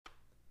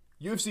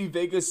UFC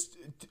Vegas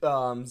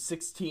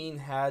 16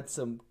 had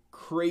some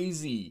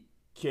crazy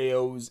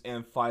KOs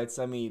and fights.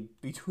 I mean,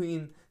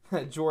 between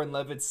Jordan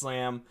Levitt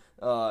slam,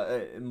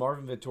 and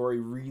Marvin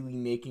Vettori really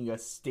making a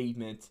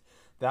statement.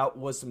 That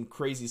was some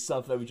crazy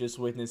stuff that we just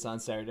witnessed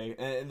on Saturday.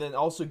 And then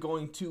also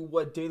going to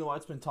what Dana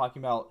White's been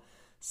talking about.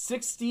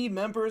 60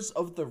 members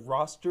of the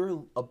roster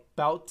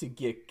about to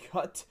get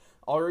cut.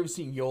 Already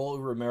seen Yoel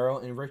Romero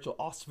and Rachel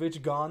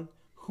Ostovich gone.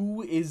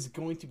 Who is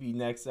going to be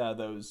next out of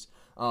those?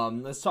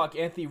 Let's talk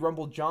Anthony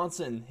Rumble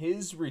Johnson.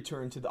 His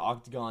return to the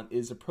Octagon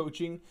is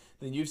approaching.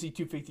 Then UFC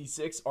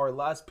 256, our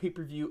last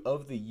pay-per-view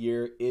of the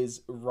year,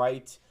 is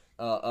right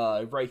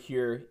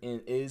here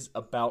and is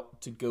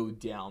about to go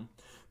down.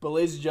 But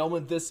ladies and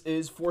gentlemen, this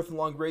is Fourth and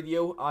Long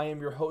Radio. I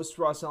am your host,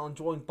 Ross Allen,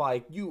 joined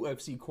by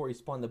UFC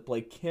correspondent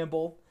Blake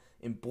Campbell.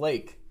 And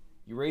Blake,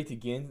 you ready to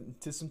get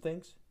into some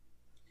things?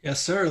 Yes,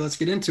 sir. Let's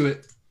get into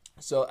it.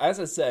 So, as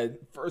I said,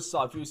 first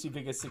off, UFC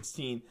Vegas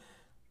 16.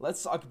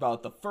 Let's talk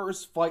about the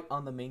first fight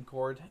on the main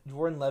card.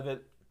 Jordan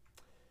Levitt,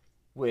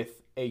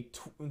 with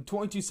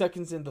 22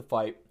 seconds in the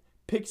fight,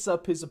 picks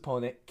up his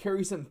opponent,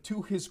 carries him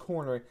to his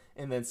corner,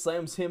 and then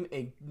slams him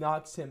and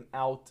knocks him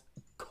out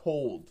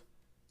cold.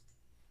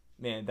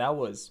 Man, that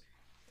was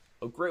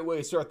a great way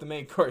to start the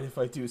main card, if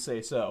I do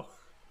say so.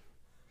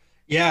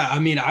 Yeah, I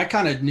mean, I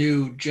kind of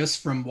knew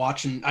just from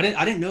watching. I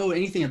didn't know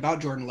anything about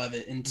Jordan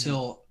Levitt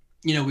until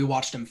we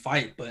watched him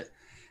fight. But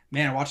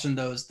man, watching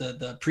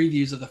the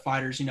previews of the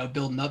fighters,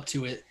 building up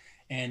to it,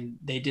 and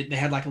they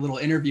had like a little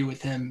interview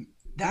with him.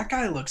 That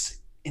guy looks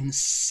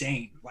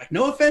insane. Like,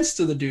 no offense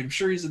to the dude, I'm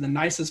sure he's the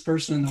nicest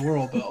person in the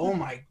world, but oh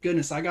my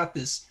goodness, I got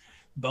this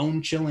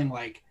bone chilling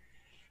like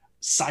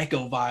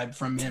psycho vibe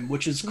from him,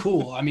 which is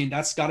cool. I mean,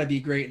 that's got to be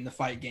great in the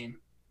fight game.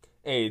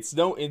 Hey, it's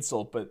no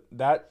insult, but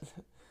that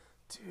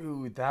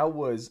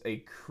was a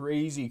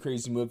crazy,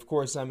 crazy move. Of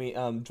course, I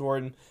mean,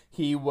 Jordan,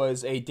 he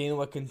was a Dana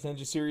White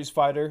Contender Series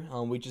fighter.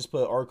 We just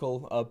put an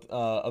article up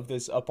of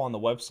this up on the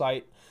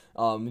website.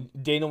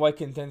 Dana White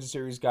Contender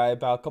Series guy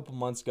about a couple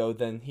months ago.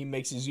 Then he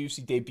makes his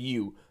UFC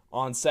debut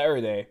on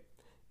Saturday,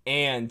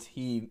 and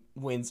he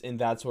wins in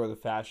that sort of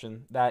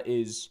fashion. That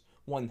is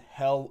one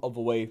hell of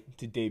a way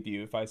to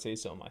debut, if I say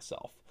so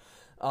myself.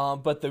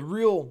 But the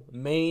real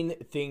main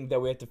thing that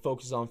we have to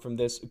focus on from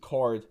this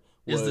card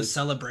is the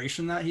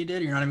celebration that he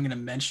did. You're not even going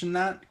to mention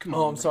that? Come on.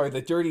 Oh, I'm sorry.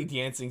 The Dirty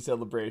Dancing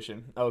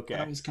celebration. Okay.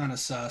 That was kind of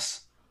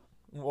sus.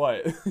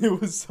 What?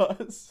 It was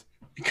sus?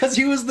 Because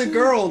he was the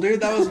girl, dude.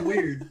 That was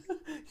weird.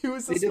 He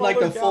was the They did like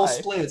the full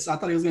splits. I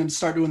thought he was going to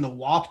start doing the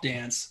WAP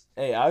dance.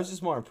 Hey, I was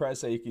just more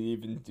impressed that you could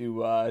even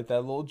do that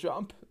little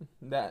jump.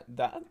 No,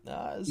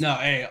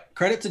 hey,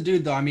 credit to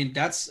dude, though. I mean,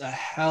 that's a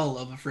hell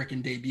of a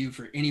freaking debut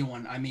for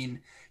anyone. I mean,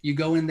 you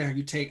go in there,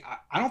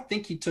 I don't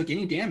think he took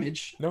any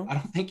damage. No. I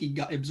don't think he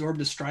got absorbed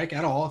a strike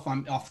at all, if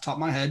I'm off the top of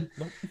my head.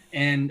 Nope.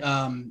 And,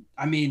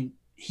 I mean,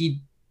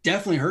 he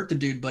definitely hurt the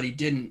dude, but he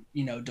didn't,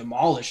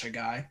 demolish a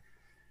guy.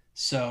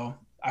 So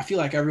I feel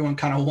like everyone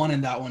kind of won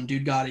in that one.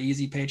 Dude got an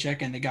easy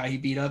paycheck, and the guy he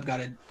beat up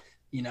got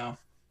a,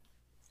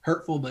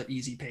 hurtful but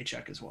easy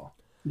paycheck as well.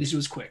 This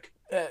was quick.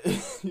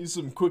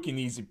 Some quick and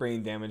easy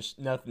brain damage,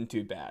 nothing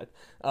too bad.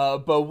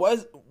 But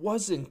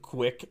wasn't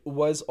quick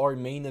was our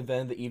main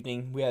event of the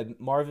evening. We had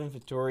Marvin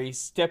Vettori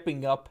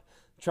stepping up,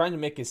 trying to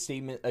make a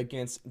statement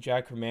against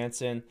Jack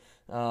Hermansson.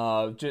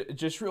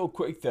 Just real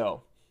quick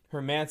though,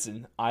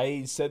 Hermansson,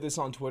 I said this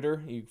on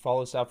Twitter. You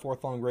follow us at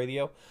Fourth Long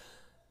Radio.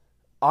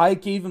 I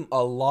gave him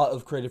a lot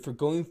of credit for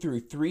going through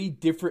 3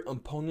 different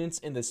opponents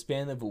in the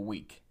span of a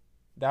week.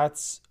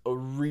 That's a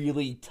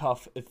really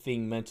tough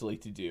thing mentally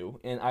to do,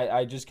 and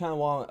I just kind of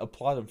want to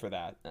applaud him for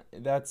that.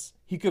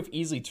 He could have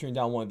easily turned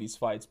down one of these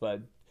fights,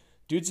 but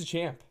dude's a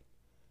champ.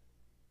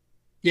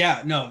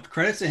 Yeah, no,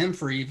 credit to him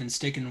for even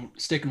sticking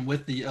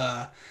with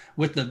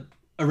the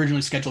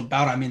originally scheduled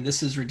bout. I mean,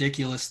 this is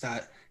ridiculous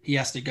that he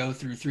has to go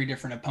through 3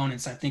 different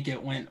opponents. I think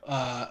it went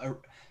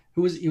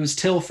it was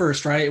Till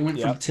first, right? It went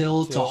from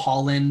Till to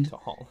Holland,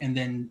 and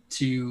then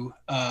to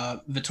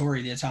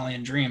Vettori, the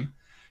Italian Dream.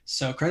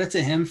 So credit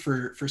to him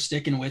for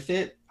sticking with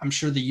it. I'm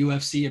sure the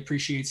UFC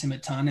appreciates him a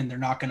ton, and they're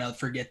not going to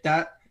forget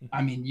that.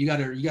 I mean, you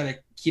gotta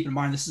keep in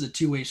mind this is a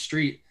 2-way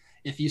street.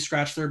 If you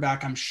scratch their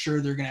back, I'm sure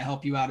they're going to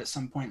help you out at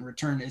some point in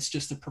return. It's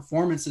just the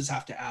performances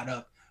have to add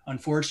up.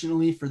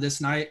 Unfortunately, for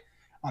this night,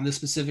 on this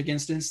specific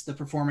instance, the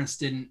performance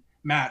didn't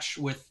match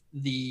with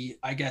the,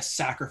 I guess,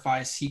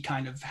 sacrifice he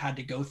kind of had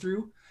to go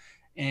through,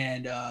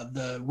 and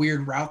the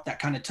weird route that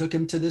kind of took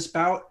him to this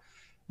bout.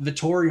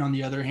 Vettori, on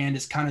the other hand,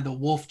 is kind of the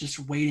wolf just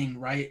waiting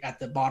right at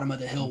the bottom of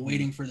the hill,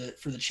 waiting for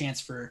the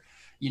chance for,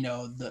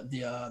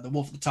 the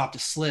wolf at the top to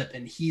slip.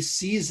 And he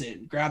sees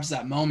it, grabs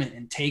that moment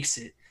and takes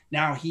it.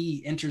 Now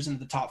he enters into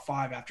the top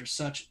 5 after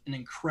such an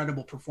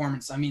incredible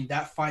performance. I mean,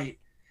 that fight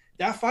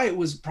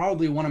was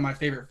probably one of my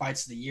favorite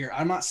fights of the year.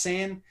 I'm not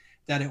saying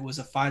that it was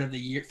a fight of the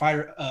year,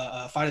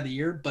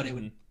 but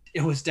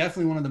it was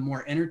definitely one of the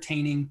more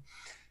entertaining,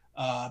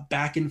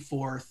 back and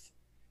forth,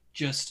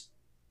 just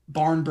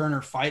barn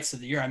burner fights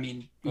of the year. I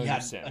mean, we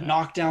had a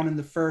knockdown in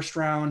the first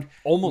round.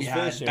 Almost we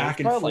finishing.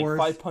 Back and forth.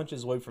 Like 5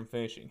 punches away from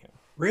finishing him.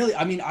 Really?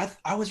 I mean,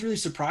 I was really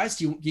surprised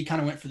he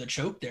kind of went for the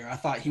choke there. I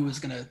thought he was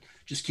gonna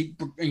just keep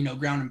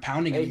ground and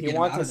pounding him Hey, and he get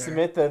him wanted out to of there.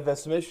 submit the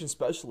submission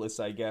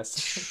specialist, I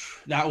guess.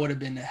 That would have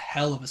been a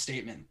hell of a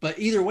statement. But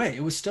either way,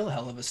 it was still a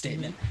hell of a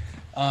statement.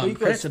 But he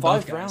Credit goes to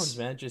both 5 rounds, guys.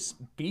 man. Just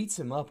beats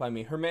him up. I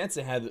mean,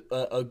 Hermanson had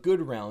a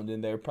good round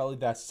in there, probably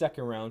that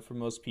second round for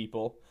most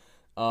people.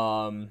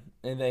 And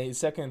then his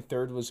second and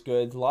third was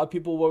good. A lot of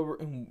people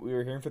we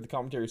were hearing for the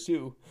commentators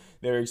too.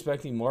 They were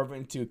expecting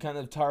Marvin to kind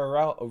of tire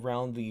out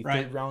around the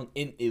Right. third round,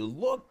 and it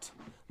looked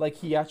like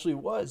he actually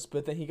was.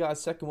 But then he got a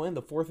second win,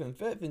 the fourth and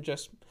fifth, and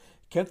just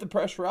kept the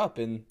pressure up.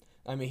 And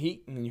I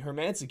mean,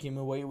 Hermanson came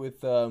away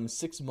with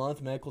 6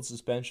 month medical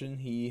suspension.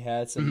 He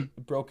had some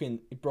broke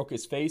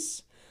his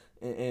face,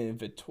 and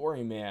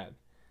Vittori, man,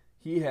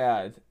 he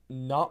had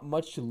not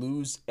much to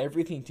lose,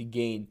 everything to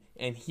gain,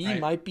 and he Right.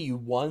 might be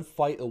one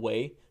fight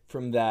away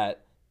from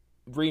that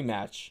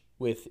rematch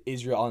with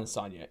Israel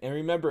Adesanya. And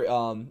remember,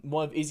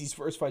 one of Izzy's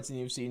first fights in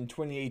the UFC in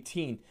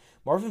 2018,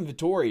 Marvin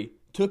Vittori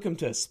took him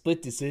to a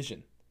split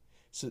decision.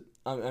 So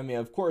I mean,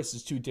 of course,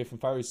 it's two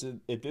different fighters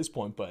at this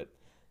point, but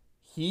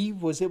he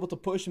was able to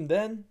push him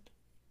then.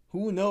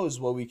 Who knows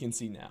what we can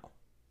see now?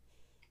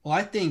 Well,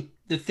 I think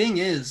the thing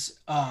is,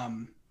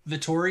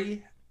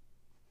 Vittori,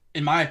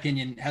 in my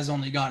opinion, has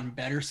only gotten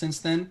better since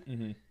then.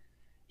 Mm-hmm.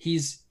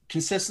 He's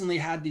consistently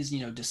had these,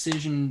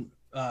 decision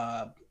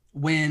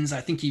wins.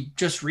 I think he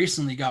just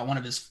recently got one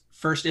of his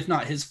first, if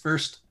not his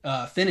first,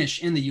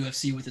 finish in the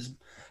UFC with his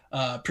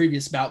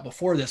previous bout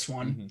before this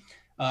one, Mm-hmm.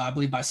 I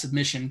believe by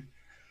submission.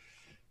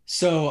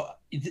 So,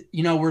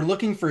 we're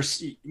looking for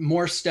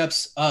more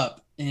steps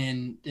up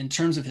in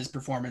terms of his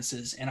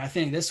performances, and I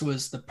think this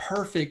was the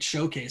perfect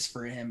showcase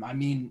for him. I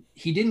mean,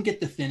 he didn't get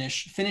the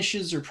finish.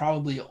 Finishes are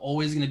probably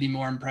always going to be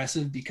more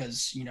impressive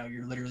because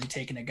you're literally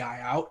taking a guy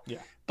out.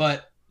 Yeah.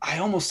 But I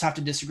almost have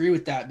to disagree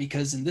with that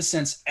because in this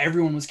sense,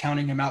 everyone was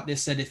counting him out. They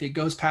said if it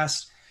goes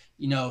past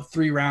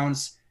 3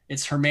 rounds,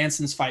 it's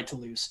Hermanson's fight to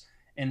lose,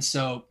 and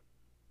so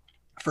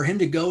for him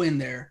to go in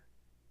there,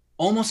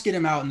 almost get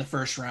him out in the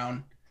first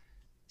round.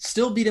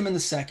 Still beat him in the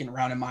second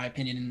round, in my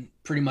opinion, and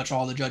pretty much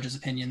all the judges'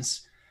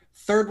 opinions.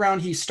 Third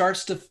round, he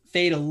starts to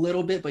fade a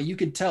little bit, but you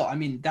could tell. I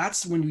mean,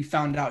 that's when we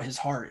found out his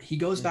heart. He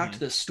goes back to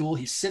the stool.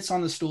 He sits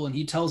on the stool and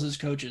he tells his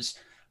coaches,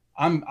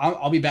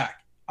 I'll be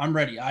back. I'm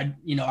ready. I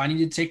need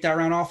to take that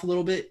round off a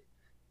little bit.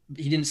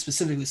 He didn't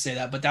specifically say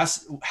that, but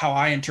that's how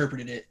I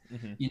interpreted it.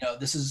 Mm-hmm.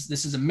 This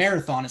is a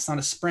marathon. It's not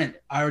a sprint.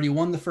 I already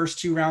won the first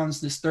 2 rounds.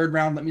 This third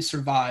round, let me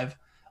survive.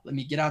 Let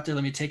me get out there.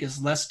 Let me take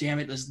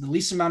the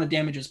least amount of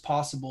damage as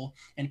possible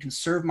and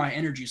conserve my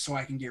energy so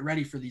I can get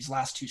ready for these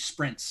last 2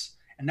 sprints.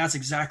 And that's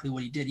exactly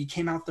what he did. He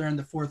came out there in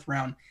the 4th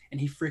round and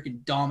he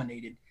freaking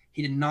dominated.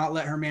 He did not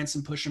let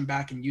Hermansson push him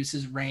back and use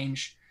his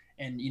range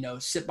and,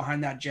 sit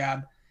behind that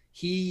jab.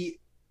 He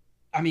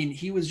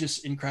was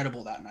just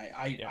incredible that night.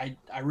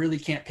 I really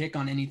can't pick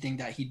on anything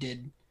that he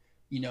did,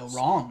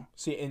 wrong.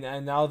 See,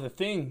 and now the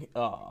thing,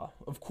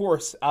 of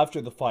course,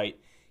 after the fight,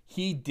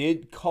 he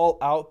did call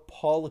out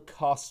Paulo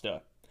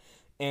Costa.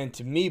 And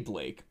to me,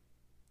 Blake,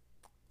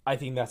 I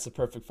think that's the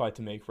perfect fight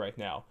to make right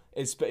now.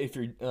 If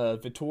you're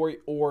Vittori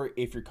or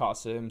if you're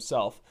Costa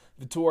himself.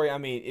 Vittori, I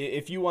mean,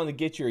 if you want to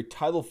get your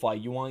title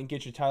fight, you want to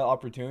get your title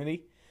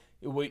opportunity,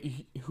 who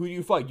do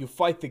you fight? You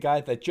fight the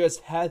guy that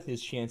just had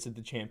his chance at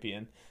the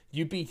champion.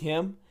 You beat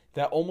him,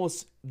 that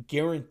almost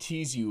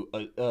guarantees you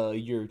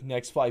your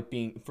next fight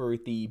being for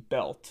the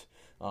belt.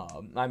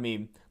 I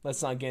mean,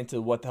 let's not get into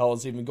what the hell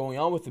is even going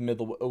on with the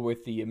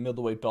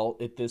middleweight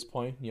belt at this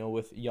point.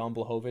 With Jan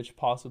Blachowicz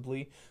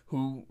possibly,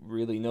 who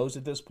really knows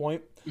at this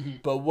point. Mm-hmm.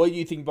 But what do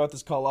you think about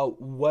this call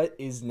out? What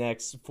is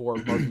next for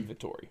Marvin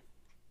Vittori?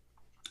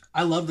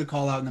 I love the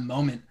call out in the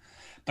moment,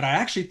 but I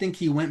actually think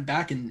he went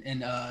back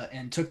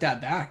and took that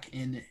back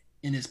in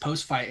his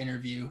post fight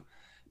interview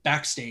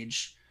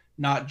backstage,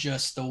 not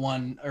just the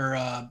one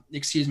or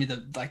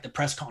the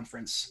press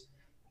conference.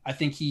 I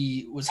think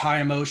he was high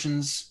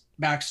emotions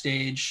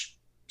backstage,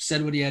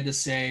 said what he had to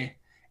say,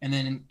 and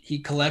then he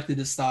collected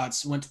his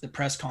thoughts, went to the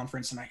press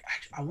conference, and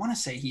I want to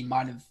say he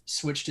might have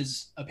switched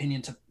his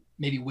opinion to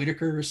maybe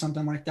Whitaker or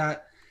something like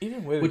that.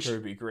 Even Whitaker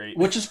would be great.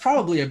 Which is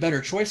probably a better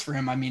choice for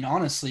him. I mean,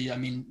 honestly,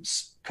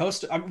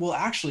 Costa, well,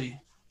 actually,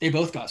 they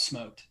both got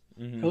smoked.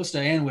 Mm-hmm. Costa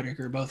and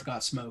Whitaker both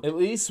got smoked. At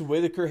least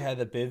Whitaker had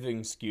a bit of an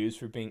excuse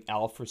for being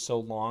out for so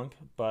long,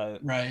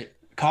 but... Right.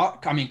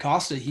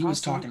 Costa, he was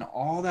talking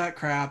all that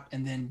crap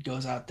and then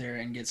goes out there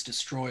and gets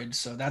destroyed.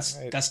 So that's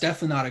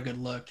definitely not a good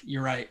look.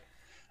 You're right.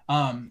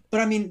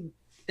 But I mean,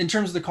 in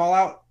terms of the call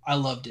out, I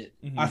loved it.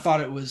 Mm-hmm. I thought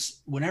it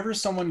was whenever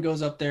someone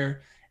goes up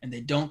there and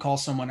they don't call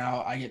someone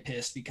out, I get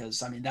pissed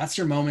because, I mean, that's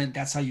your moment.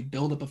 That's how you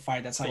build up a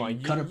fight. That's how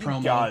you cut a promo.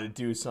 You gotta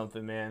do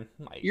something, man.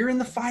 You're in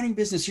the fighting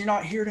business. You're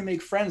not here to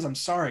make friends. I'm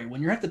sorry.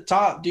 When you're at the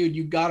top, dude,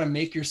 you gotta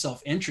make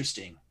yourself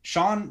interesting.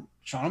 Sean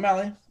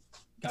O'Malley,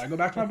 gotta go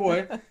back to my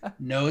boy,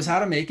 knows how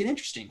to make it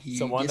interesting. He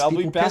gets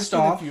people pissed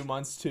off. In a few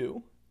months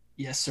too.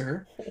 Yes,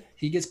 sir.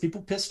 He gets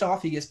people pissed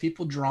off. He gets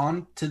people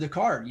drawn to the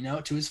card,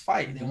 to his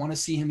fight. Mm-hmm. They want to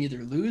see him either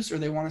lose or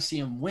they want to see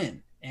him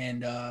win.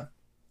 And kind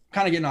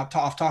of getting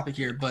off topic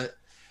here, but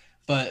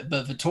But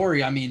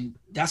Vittori, I mean,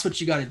 that's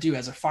what you got to do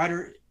as a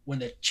fighter. When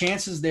the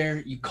chance is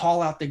there, you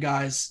call out the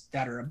guys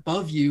that are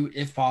above you,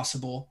 if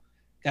possible,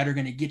 that are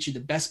going to get you the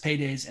best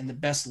paydays and the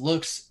best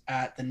looks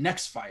at the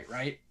next fight,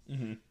 right?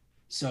 Mm-hmm.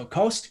 So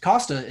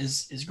Costa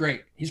is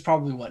great. He's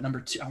probably what,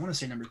 number 2? I want to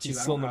say number 2. He's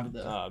I still don't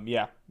number, have the.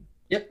 yeah.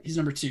 Yep, he's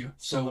number 2. Still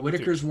So number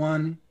Whitaker's 2.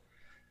 1.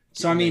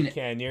 So I mean,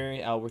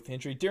 Cannonier out with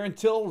injury. Darren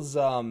Tills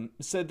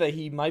said that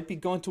he might be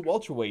going to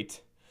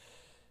welterweight.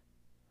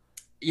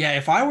 yeah,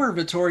 if I were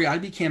Vittori,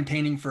 I'd be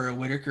campaigning for a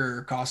Whitaker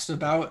or Costa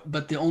bout.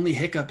 But the only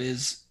hiccup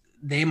is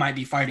they might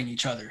be fighting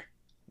each other.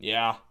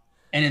 Yeah.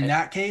 And in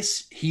that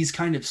case, he's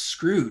kind of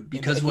screwed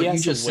because And what he you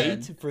has just to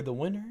wait said. for the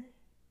winner.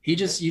 You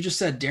just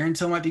said Darren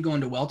Till might be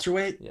going to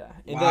welterweight. Yeah.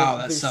 And Wow,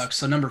 then that sucks.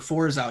 So number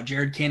 4 is out.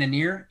 Jared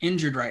Cannonier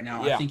injured right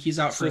now. Yeah. I think he's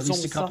out for So at it's least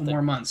a almost couple nothing.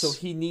 more months. So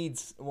he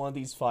needs one of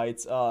these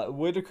fights.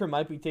 Whitaker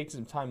might be taking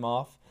some time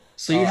off.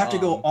 So you'd have to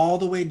go all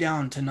the way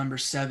down to number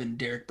 7,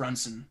 Derek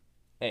Brunson,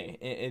 Hey,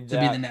 and to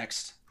be the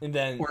next. And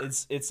then Or-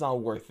 it's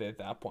not worth it at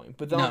that point.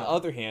 But then on No. the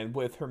other hand,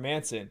 with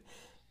Hermanson,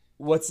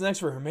 what's next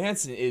for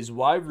Hermanson is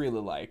what I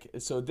really like.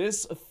 So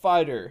this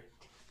fighter,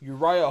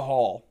 Uriah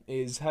Hall,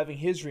 is having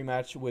his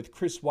rematch with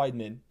Chris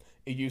Weidman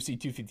at UFC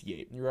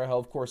 258. Uriah Hall,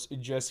 of course,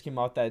 just came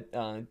out that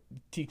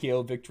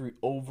TKO victory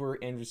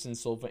over Anderson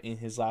Silva in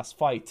his last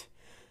fight.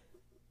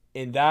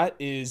 And that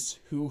is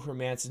who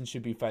Hermanson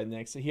should be fighting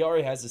next. He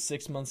already has a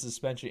 6-month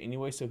suspension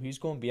anyway, so he's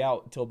going to be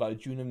out until about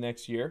June of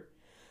next year.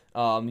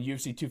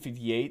 UFC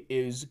 258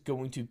 is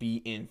going to be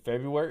in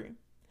February.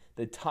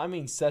 The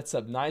timing sets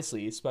up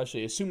nicely,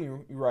 especially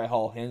assuming Uriah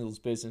Hall handles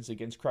business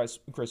against Chris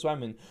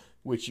Weidman,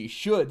 which he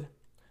should.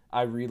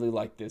 I really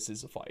like this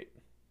as a fight.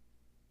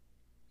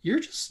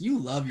 You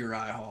love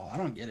Uriah Hall. I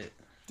don't get it.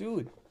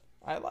 Dude,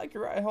 I like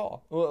Uriah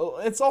Hall. Well,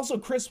 it's also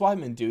Chris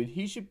Weidman, dude.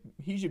 He should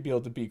be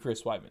able to beat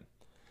Chris Weidman.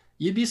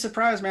 You'd be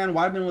surprised, man.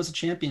 Weidman was a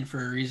champion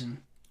for a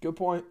reason. Good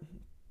point.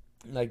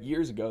 Like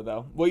years ago,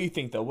 though. What do you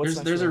think, though?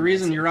 There's a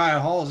reason Uriah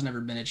Hall has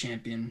never been a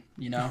champion,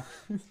 you know?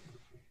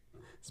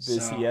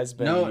 He has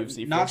been no, in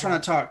UFC for not a trying while.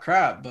 to talk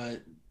crap,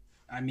 but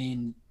I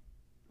mean,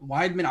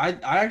 Weidman,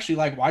 I actually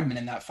like Weidman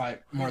in that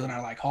fight more than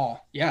I like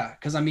Hall. Yeah,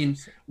 because I mean,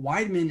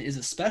 Weidman is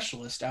a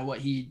specialist at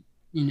what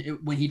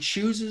when he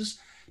chooses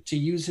to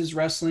use his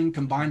wrestling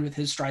combined with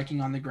his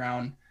striking on the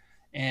ground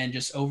and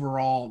just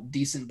overall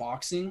decent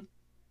boxing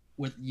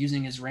with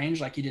using his range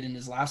like he did in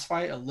his last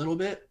fight a little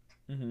bit.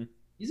 Mm-hmm.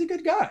 He's a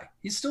good guy.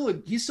 He's still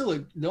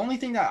the only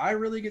thing that I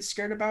really get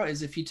scared about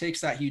is if he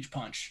takes that huge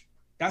punch.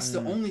 That's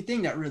the only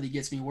thing that really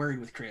gets me worried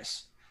with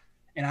Chris.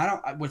 And I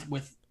don't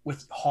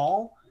with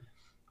Hall,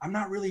 I'm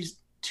not really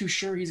too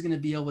sure he's going to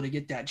be able to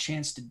get that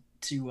chance to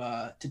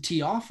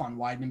tee off on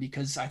Weidman,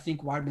 because I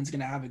think Weidman's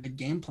going to have a good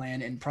game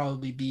plan and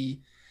probably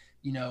be,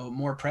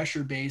 more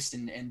pressure based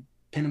and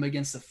pin him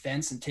against the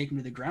fence and take him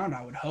to the ground,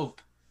 I would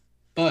hope.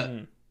 But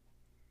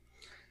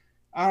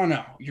I don't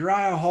know.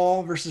 Uriah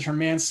Hall versus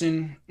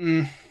Hermanson,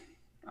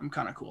 I'm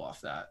kind of cool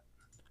off that.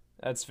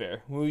 That's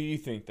fair. Who do you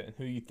think then?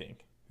 Who do you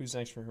think? Who's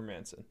next for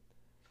Hermanson?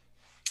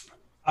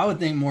 I would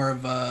think more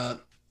of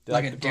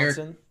like a Derek.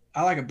 Brunson?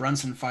 I like a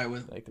Brunson fight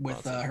with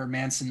Brunson.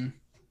 Hermanson.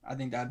 I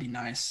think that'd be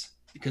nice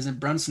because in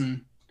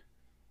Brunson,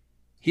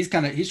 he's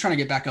trying to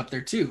get back up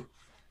there too.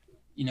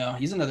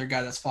 He's another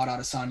guy that's fought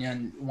Adesanya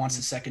and wants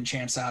a second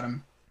chance at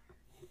him.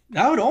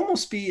 That would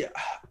almost be.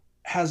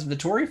 Has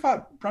Vittori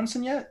fought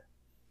Brunson yet?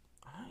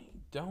 I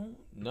don't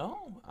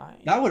know.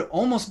 That would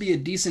almost be a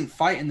decent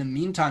fight in the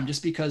meantime,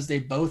 just because they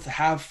both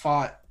have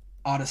fought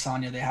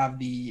Adesanya. They have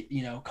the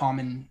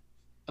common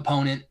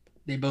opponent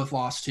they both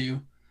lost to,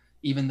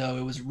 even though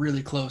it was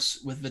really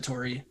close with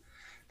Vittori.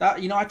 That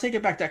I take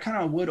it back. That kind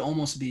of would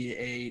almost be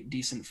a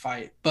decent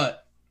fight,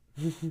 but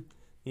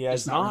yeah,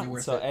 it's not. Really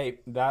worth so it. hey,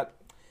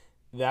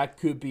 that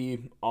could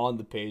be on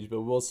the page,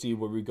 but we'll see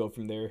where we go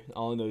from there.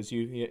 All I know is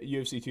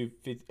UFC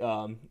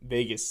 2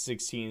 Vegas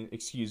 16,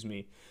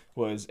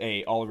 was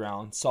a all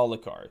around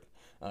solid card,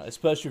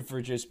 especially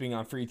for just being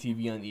on free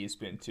TV on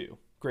ESPN2.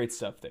 Great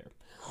stuff there.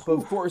 But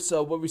of course,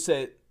 what we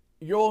said,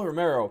 Yoel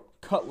Romero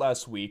cut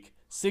last week.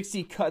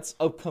 60 cuts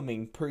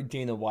upcoming per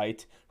Dana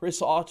White.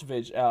 Rizal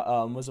Otovich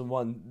was the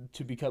one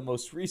to be cut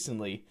most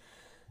recently.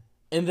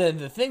 And then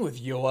the thing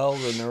with Yoel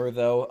Romero,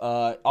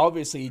 though,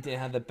 obviously he didn't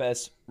have the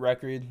best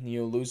record,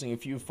 losing a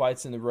few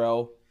fights in a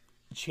row,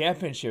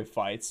 championship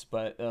fights,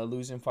 but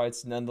losing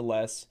fights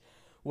nonetheless.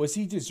 Was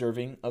he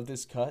deserving of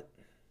this cut?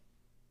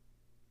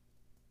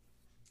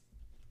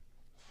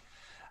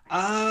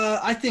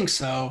 I think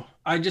so.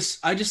 I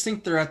just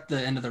think they're at the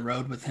end of the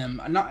road with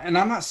him. I'm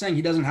not saying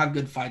he doesn't have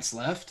good fights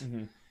left.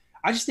 Mm-hmm.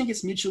 I just think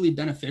it's mutually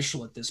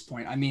beneficial at this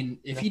point. I mean,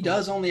 if he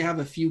does only have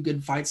a few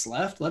good fights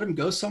left, let him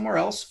go somewhere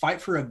else,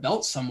 fight for a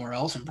belt somewhere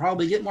else, and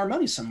probably get more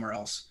money somewhere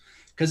else.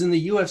 Because in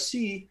the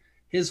UFC,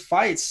 his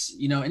fights,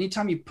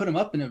 anytime you put him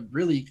up in a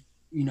really,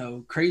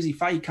 crazy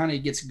fight, he kind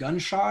of gets gun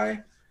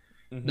shy.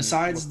 Mm-hmm.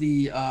 Besides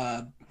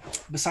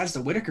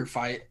the Whitaker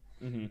fight.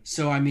 Mm-hmm.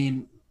 So I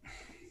mean,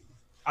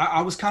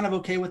 I was kind of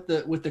okay with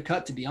the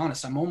cut, to be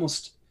honest. I'm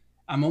almost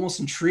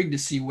intrigued to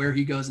see where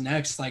he goes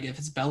next. Like if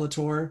it's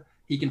Bellator,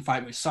 He can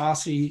fight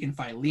Musasi. He can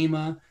fight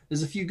Lima.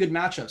 There's a few good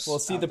Well, matchups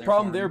see, out the there for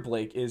problem there, him.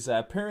 Blake, is that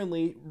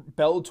apparently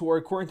Bellator,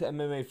 according to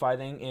MMA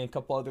Fighting and a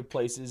couple other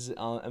places,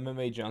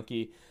 MMA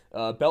Junkie,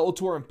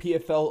 Bellator and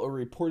PFL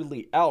are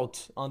reportedly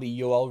out on the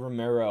Yoel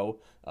Romero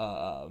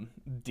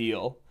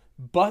deal.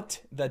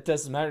 But that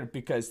doesn't matter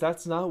because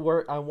that's not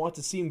where I want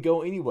to see him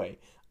go anyway.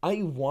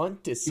 I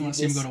want to You see want to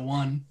see him this. go to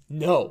one?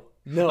 No,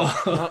 no,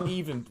 not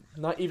even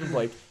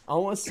Blake. I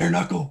want to see. Bare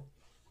knuckle.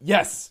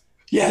 Yes.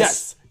 Yes.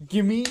 Yes.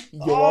 Give me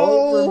Yoel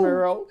Oh!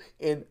 Romero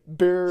and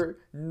bare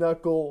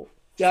knuckle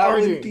That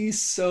fighting. would be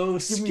so me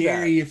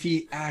scary if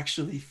he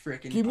actually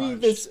freaking Give me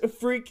punched. this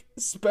freak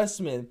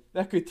specimen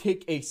that could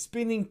take a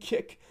spinning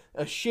kick,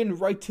 a shin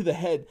right to the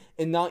head,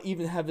 and not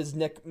even have his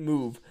neck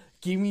move.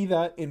 Give me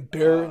that in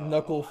bare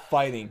knuckle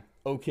fighting,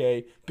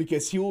 okay?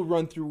 Because he will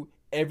run through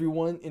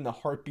everyone in a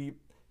heartbeat,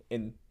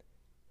 and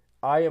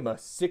I am a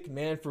sick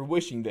man for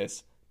wishing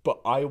this,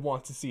 but I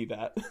want to see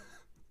that.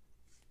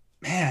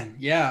 Man,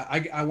 yeah.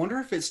 I wonder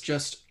if it's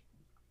just,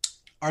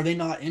 are they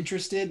not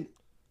interested?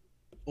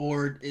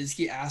 Or is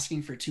he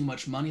asking for too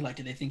much money? Like,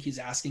 do they think he's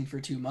asking for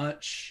too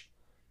much?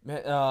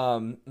 Man,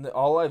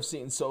 all I've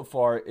seen so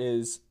far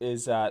is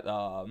that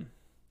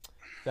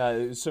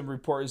that some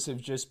reporters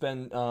have just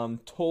been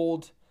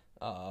told,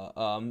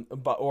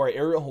 or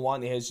Ariel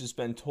Helwani has just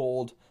been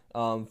told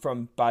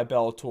from by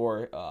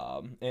Bellator,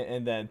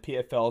 and then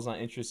PFL is not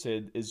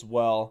interested as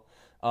well.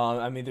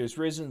 I mean, there's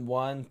Risen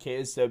One,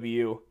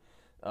 KSW,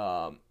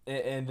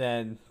 and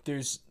then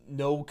there's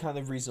no kind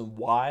of reason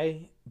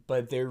why,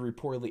 but they're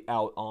reportedly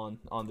out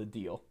on the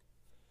deal.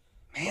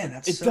 Man,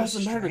 that's It so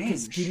doesn't matter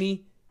because strange. give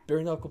me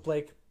bare knuckle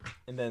Blake,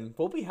 and then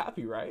we'll be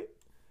happy, right?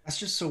 That's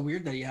just so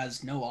weird that he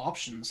has no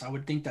options. I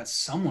would think that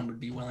someone would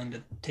be willing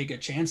to take a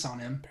chance on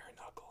him. Bare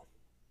knuckle.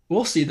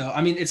 We'll see, though.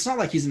 I mean, it's not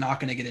like he's not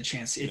going to get a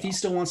chance. If he No.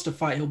 still wants to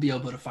fight, he'll be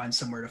able to find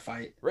somewhere to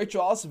fight.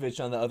 Rachel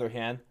Osovich, on the other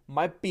hand,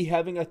 might be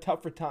having a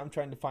tougher time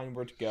trying to find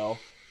where to go.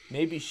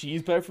 Maybe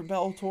she's better for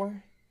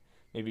Bellator.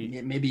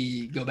 Maybe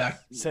Maybe go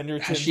back. send her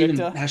to Has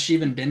Invicta. she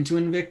even been to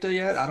Invicta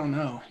yet? I don't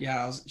know.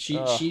 Yeah, Ugh.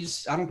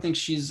 she's. I don't think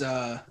she's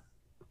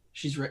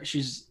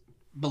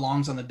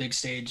belongs on the big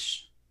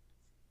stage.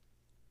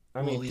 I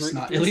Well, mean, at least three,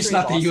 not three at least straight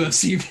not the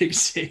losses. UFC big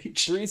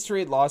stage. Three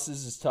straight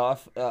losses is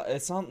tough.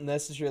 It's not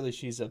necessarily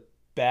she's a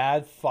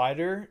bad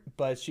fighter,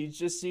 but she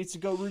just needs to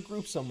go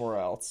regroup somewhere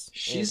else.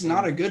 She's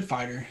not a good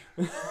fighter.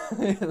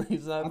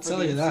 He's not I'll for tell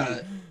the you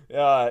UFC.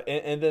 that.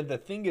 And then the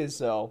thing is,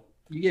 though,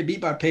 You get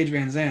beat by Paige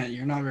Van Zant,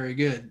 you're not very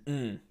good.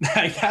 mm,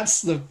 Like,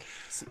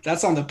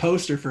 that's on the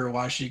poster for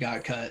why she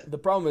got cut. the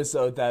problem is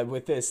though that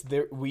with this,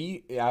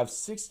 we have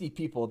 60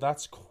 people.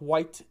 That's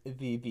quite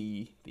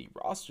the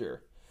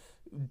roster.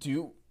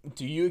 Do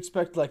you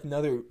expect like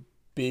another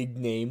big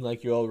name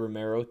like Yoel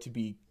Romero to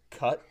be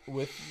cut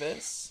with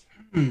this?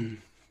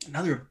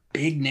 Another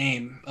big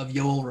name of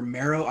Yoel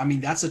Romero. I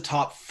mean, that's a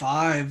top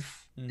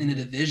 5 in a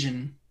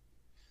division.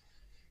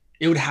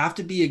 It would have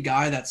to be a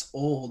guy that's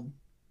old.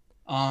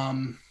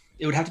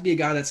 It would have to be a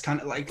guy that's kind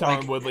of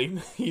Tyron Woodley,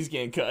 he's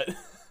getting cut.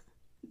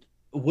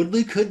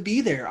 Woodley could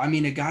be there. I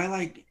mean, a guy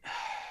like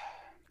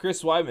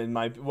Chris Weidman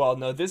might. Well,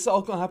 no, this is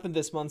all gonna happen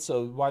this month,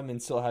 so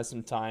Weidman still has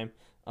some time.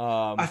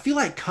 I feel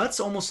like cut's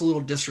almost a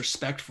little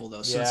disrespectful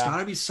though. So it's Yeah. got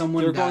to be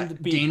someone They're going that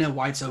to be- Dana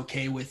White's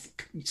okay with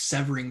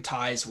severing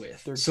ties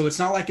with. They're- So it's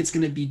not like it's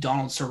going to be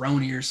Donald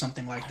Cerrone or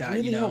something like I that.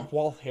 really You know, hope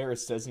Walt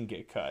Harris doesn't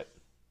get cut.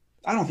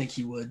 I don't think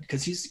he would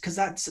because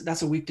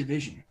that's a weak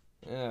division.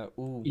 Yeah.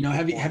 Ooh, You know,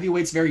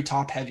 heavyweight's very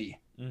top heavy.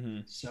 Mm-hmm.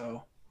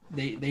 So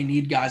they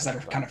need guys that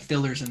are kind of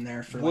fillers in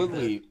there for like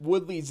the,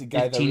 Woodley's a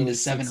guy that 15 to really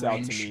 7 sticks out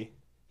range. to me.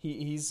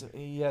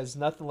 He has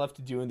nothing left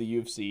to do in the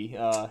UFC. He's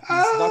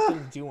not going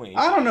to do anything.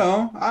 I don't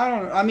know.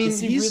 I mean, Is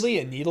he really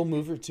a needle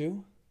mover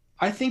too?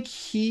 I think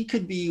he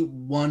could be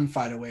one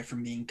fight away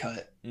from being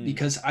cut Mm.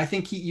 because I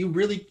think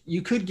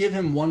you could give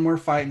him one more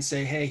fight and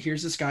say, hey,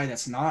 here's this guy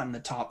that's not in the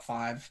top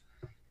 5.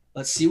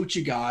 Let's see what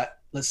you got.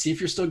 Let's see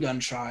if you're still gun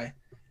shy.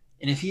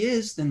 And if he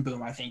is, then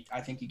boom, I think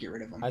you get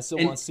rid of him. I still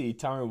And want to see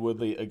Tyron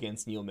Woodley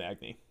against Neil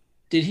Magny.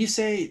 did he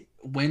say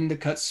when the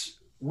cuts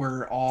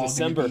were all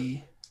December. going to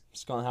be?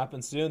 It's going to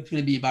happen soon. It's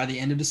going to be by the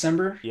end of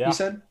December. Yeah. He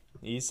said.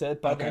 He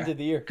said by the Okay. end of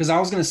the year. Because I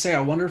was going to say,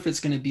 I wonder if it's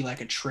going to be like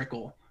a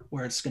trickle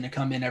where it's going to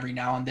come in every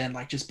now and then,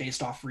 like just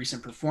based off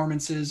recent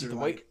performances or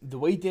The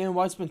way Dan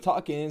White's been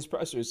talking in his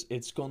pressers,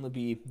 it's going to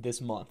be this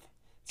month.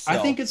 I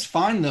So, think it's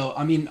fine though.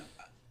 I mean,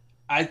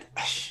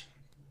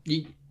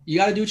 you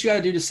got to do what you got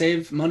to do to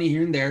save money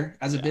here and there.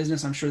 As a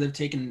business, I'm sure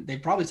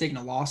they've probably taken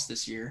a loss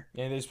this year.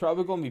 and there's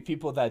probably going to be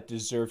people that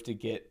deserve to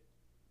get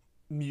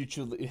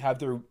mutually have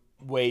their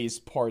ways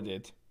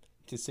parted,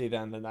 to say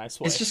that in a nice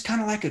way. It's just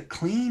kind of like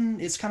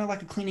it's kind of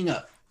like a cleaning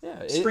up.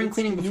 Yeah, Spring it's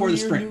cleaning new before the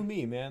year, spring. New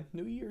me, man.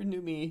 New year,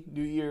 new me.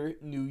 New year,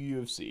 new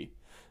UFC.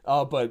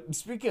 But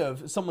speaking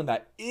of someone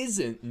that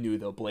isn't new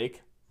though,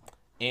 Blake,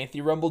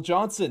 Anthony Rumble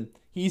Johnson.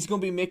 He's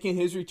going to be making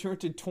his return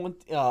to the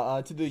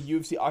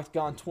UFC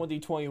Octagon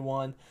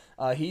 2021.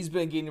 He's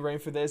been getting ready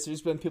for this.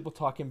 There's been people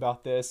talking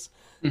about this,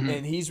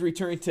 and he's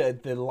returning to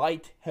the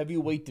light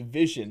heavyweight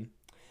division.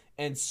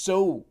 And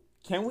so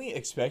can we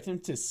expect him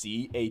to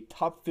see a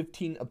top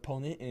 15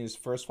 opponent in his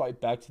first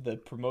fight back to the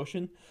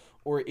promotion,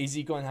 or is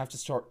he going to have to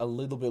start a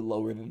little bit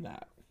lower than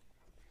that?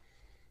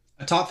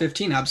 A top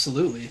 15,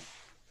 absolutely.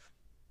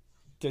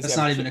 That's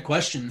not even a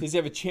question. Does he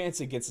have a chance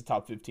against a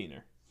top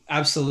 15er?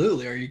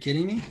 Absolutely. Are you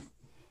kidding me?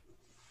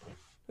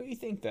 Who do you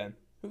think then?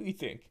 Who do you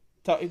think?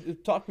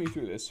 Talk me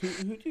through this. Who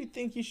do you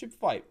think he should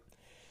fight?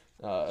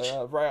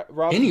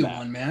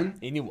 Anyone, man.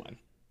 Anyone.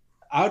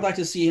 I would like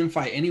to see him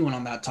fight anyone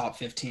on that top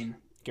 15.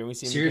 Can we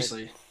see him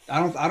seriously? I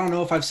don't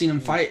know if I've seen him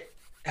fight.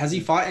 Has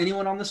he fought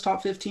anyone on this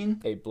top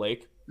 15? Hey,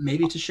 Blake.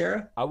 Maybe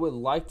Teixeira? I would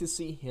like to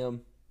see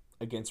him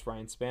against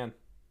Ryan Spann.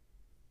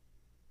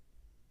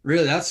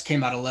 Really, that's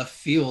came out of left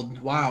field.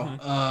 Wow.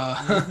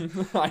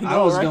 Mm-hmm.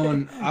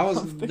 I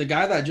was the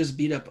guy that just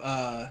beat up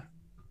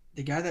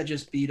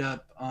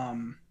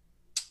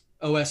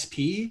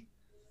OSP.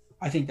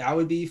 I think that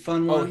would be a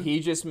fun one. Oh,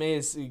 he just made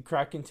his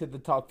crack into the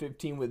top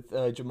 15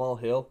 with Jamal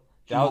Hill.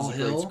 That was a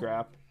great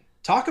scrap.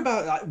 Talk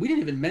about, we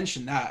didn't even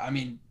mention that. I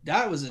mean,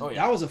 that was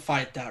a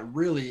fight that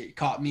really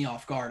caught me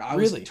off guard. I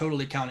was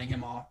totally counting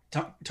him off,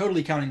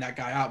 totally counting that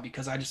guy out,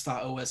 because I just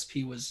thought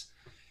OSP was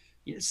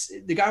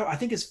the guy. I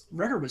think his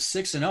record was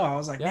 6-0. I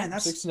was like, man,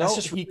 that's 6-0.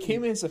 just he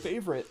came in as a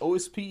favorite.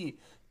 OSP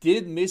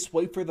did miss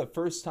weight for the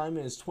first time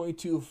in his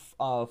 22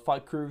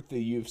 fight career with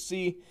the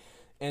UFC.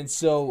 And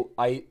so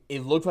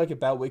it looked like a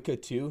bad weight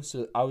cut too.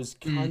 So I was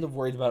kind of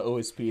worried about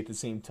OSP at the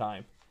same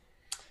time.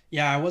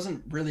 Yeah, I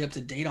wasn't really up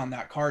to date on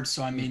that card,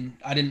 so I mean,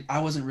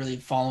 I wasn't really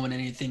following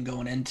anything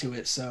going into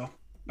it. So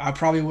I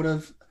probably would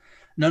have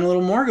known a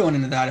little more going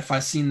into that if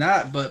I seen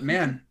that. But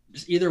man,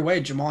 just either way,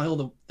 Jamal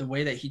Hill, the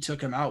way that he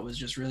took him out was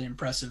just really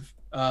impressive.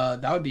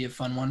 That would be a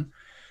fun one.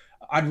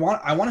 I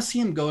want to see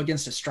him go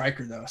against a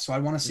striker though. So I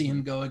want to see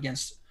him go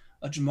against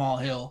a Jamal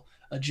Hill,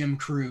 a Jim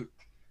Crute.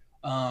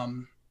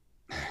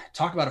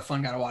 Talk about a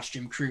fun guy to watch,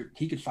 Jim Crute.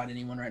 He could fight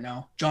anyone right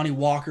now. Johnny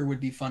Walker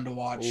would be fun to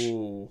watch.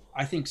 Ooh.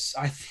 I think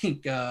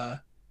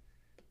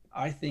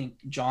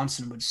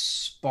Johnson would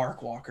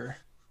spark Walker.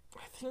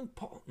 I think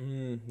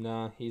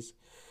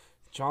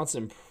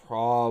Johnson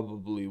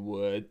probably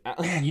would.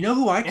 Man, you know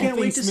who I can't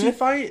wait to see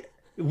fight?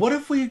 What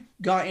if we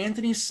got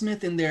Anthony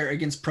Smith in there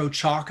against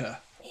Prochaka?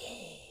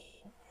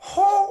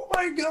 Oh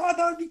my God,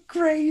 that'd be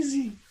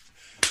crazy.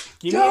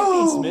 Give me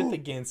Anthony Smith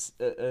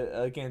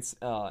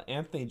against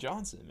Anthony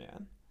Johnson,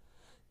 man.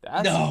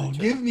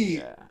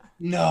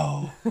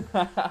 No.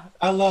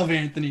 I love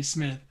Anthony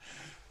Smith.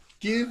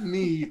 Give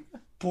me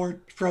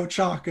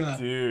Prochaka.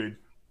 Dude,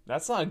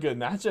 that's not a good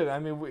matchup. I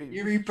mean,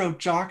 Yuri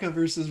Prochaka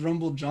versus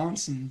Rumble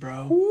Johnson,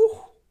 bro.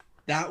 Whew.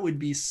 That would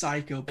be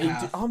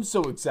psychopath. Hey, I'm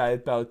so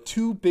excited about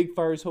two big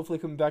fighters hopefully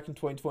coming back in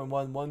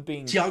 2021. One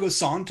being Thiago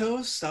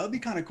Santos. That would be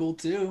kind of cool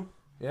too.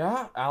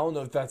 Yeah, I don't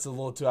know if that's a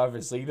little too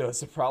obviously though.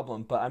 It's a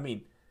problem, but I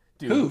mean,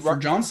 dude, who for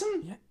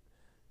Johnson?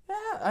 Yeah.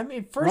 I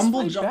mean, first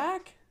fight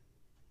back,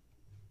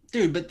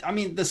 dude. But I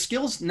mean, the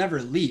skills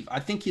never leave. I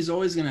think he's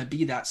always gonna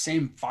be that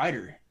same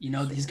fighter. You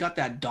know, he's got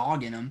that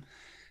dog in him.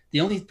 The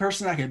only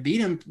person that could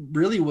beat him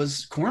really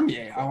was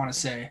Cormier. I want to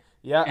say.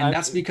 Yeah, and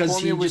that's because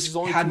Cormier he just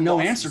had no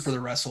answer for the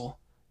wrestle.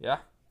 Yeah,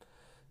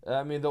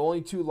 I mean, the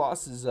only two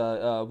losses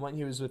when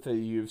he was with the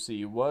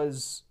UFC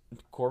was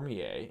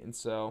Cormier, and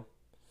so.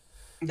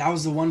 That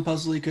was the one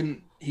puzzle he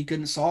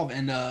couldn't solve,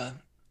 and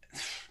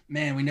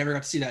man, we never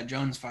got to see that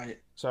Jones fight.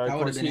 Sorry, that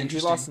would have been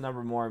interesting. He lost a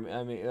number more.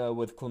 I mean,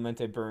 with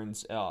Clemente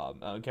Burns,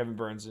 Kevin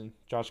Burns, and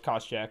Josh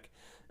Koscheck,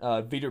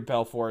 Vitor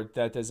Belfort.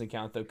 That doesn't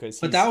count though, because.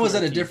 But that was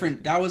at a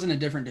different. That was in a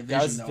different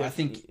division, though. I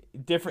think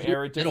different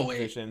era, different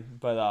division.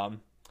 But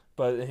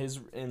his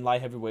in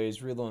light heavyweight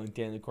is really only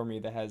Daniel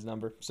Cormier that has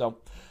number. So.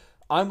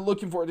 I'm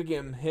looking forward to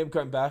getting him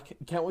coming back.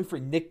 Can't wait for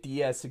Nick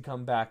Diaz to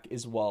come back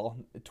as well.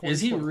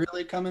 Is he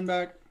really coming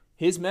back?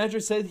 His manager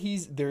said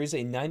there is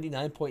a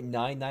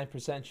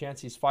 99.99%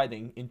 chance he's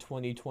fighting in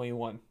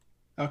 2021.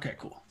 Okay,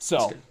 cool.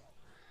 So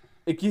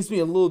it gives me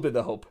a little bit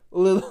of hope, a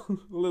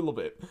little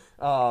bit.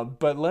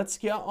 But let's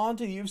get on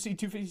to UFC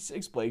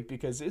 256, Blake,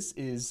 because this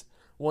is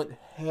one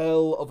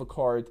hell of a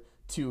card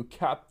to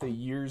cap the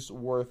year's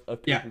worth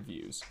of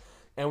pay-per-views.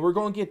 And we're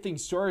going to get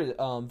things started.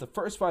 The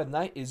first fight of the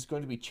night is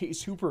going to be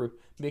Chase Hooper.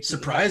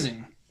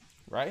 Surprising.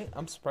 Right?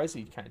 I'm surprised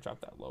he kind of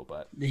dropped that low,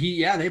 but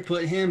they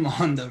put him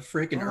on the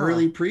freaking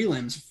early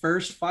prelims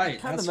first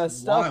fight. Kind of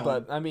messed up,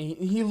 but I mean,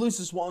 he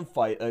loses one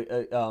fight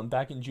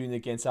back in June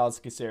against Alex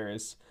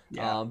Caceres.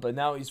 Yeah. But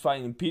now he's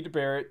fighting Peter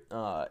Barrett.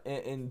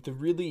 And the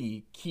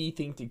really key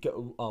thing to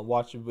go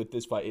watch with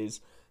this fight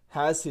is,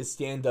 has his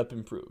stand-up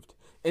improved?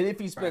 And if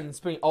he's been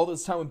spending all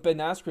this time with Ben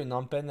Askren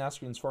on Ben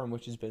Askren's forum,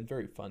 which has been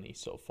very funny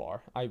so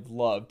far. I've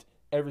loved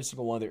every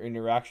single one of their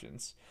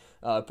interactions.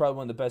 Probably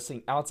one of the best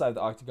things outside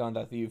the octagon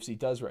that the UFC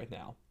does right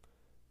now.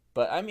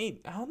 But, I mean,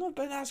 I don't know if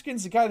Ben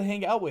Askren's the guy to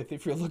hang out with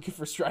if you're looking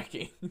for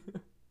striking.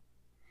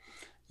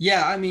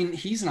 Yeah, I mean,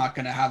 he's not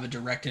going to have a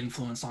direct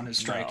influence on his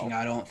striking,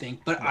 I don't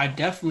think. But I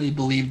definitely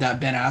believe that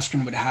Ben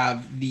Askren would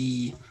have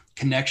the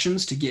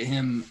connections to get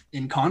him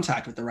in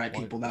contact with the right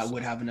people 100%. That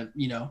would have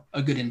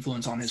a good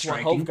influence on his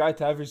striking. Hell of a guy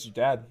to have as your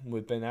dad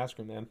with Ben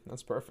Askren, man.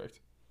 That's perfect.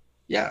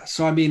 Yeah.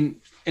 So I mean,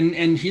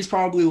 and he's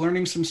probably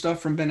learning some stuff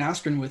from Ben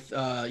Askren with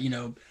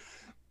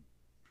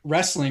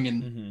wrestling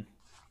and Mm-hmm.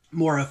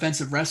 more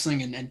offensive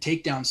wrestling and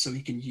takedowns, so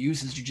he can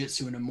use his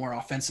jiu-jitsu in a more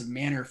offensive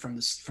manner from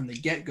the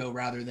get-go,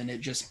 rather than it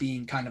just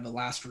being kind of a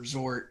last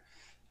resort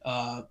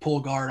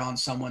pull guard on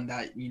someone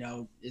that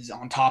is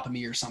on top of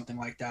me or something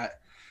like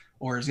that,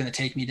 or is going to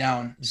take me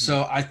down. Mm-hmm.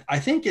 So I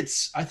think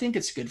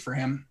it's good for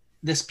him.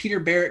 This Peter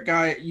Barrett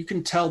guy, you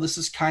can tell this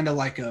is kind of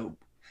like a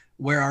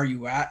where are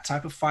you at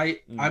type of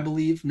fight, I Mm.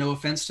 believe. No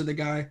offense to the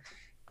guy,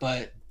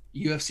 but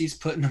UFC's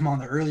putting him on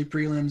the early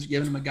prelims,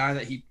 giving him a guy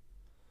that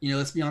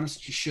let's be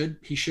honest,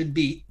 he should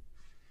beat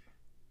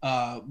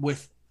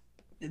with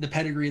the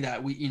pedigree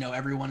that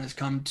everyone has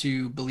come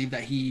to believe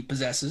that he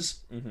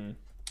possesses. Mm-hmm.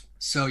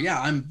 So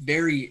yeah, I'm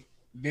very,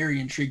 very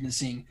intrigued in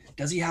seeing,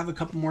 does he have a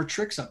couple more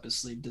tricks up his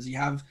sleeve? Does he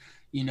have,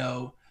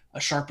 a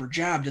sharper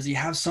jab? Does he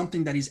have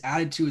something that he's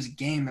added to his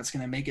game that's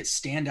going to make it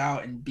stand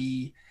out and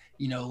be,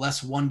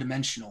 less one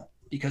dimensional?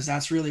 Because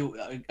that's really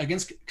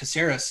against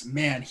Caceres,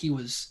 man, he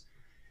was,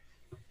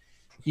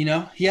 he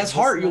has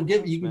heart. You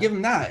can give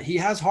him that. He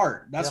has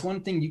heart. That's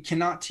one thing you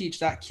cannot teach.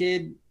 That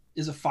kid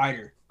is a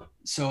fighter.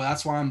 So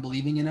that's why I'm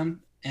believing in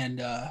him.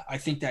 And I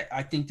think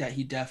that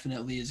he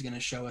definitely is going to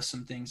show us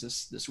some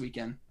things this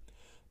weekend.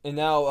 And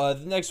now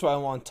the next one I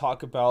want to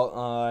talk about,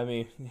 I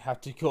mean, you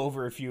have to go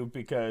over a few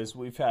because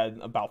we've had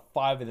about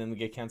 5 of them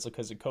get canceled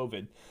because of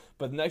COVID.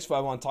 But the next one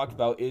I want to talk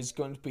about is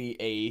going to be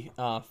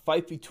a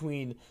fight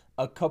between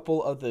a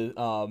couple of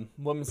the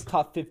women's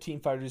top 15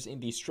 fighters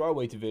in the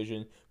strawweight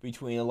division,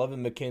 between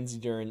 11 Mackenzie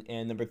Dern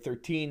and number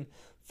 13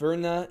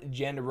 Verna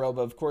Jandiroba.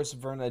 Of course,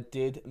 Verna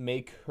did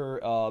make her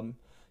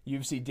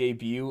UFC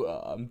debut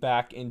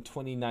back in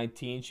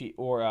 2019.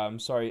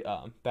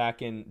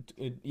 Back in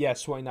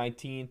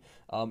 2019.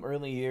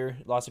 Early year,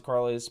 lost to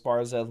Carla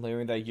Esparza.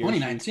 Later that year,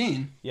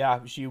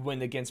 2019. She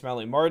won against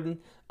Madeline Martin.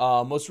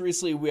 Most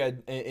recently, we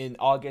had in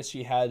August,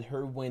 she had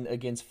her win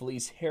against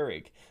Felice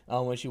Herrig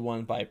when she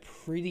won by a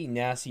pretty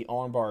nasty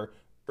armbar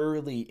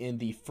early in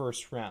the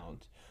first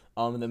round.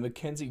 And then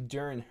Mackenzie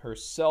Dern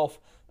herself,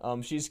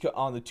 she's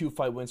on the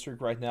 2-fight win streak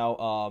right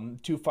now.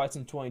 2 fights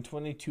in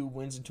 2020, 2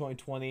 wins in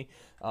 2020.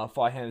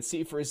 Fought Hannah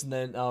Seifers, and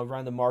then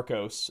Randa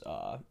Marcos,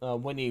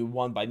 winning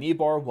one by knee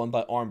bar, one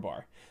by arm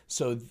bar.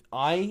 So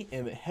I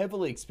am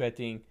heavily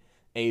expecting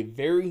a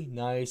very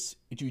nice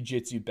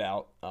jiu-jitsu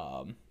bout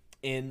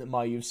in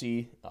my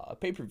UFC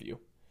pay-per-view.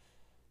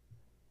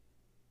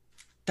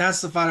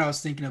 That's the fight I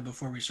was thinking of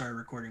before we started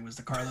recording, was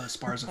the Carla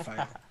Esparza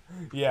fight.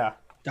 Yeah.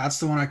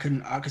 That's the one I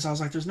couldn't, because I was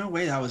like, there's no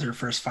way that was her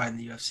first fight in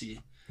the UFC.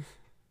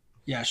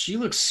 Yeah, she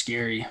looks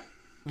scary.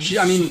 She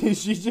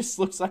just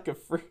looks like a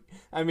freak.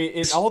 I mean,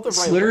 in all the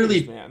right ways,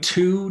 literally man.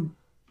 Two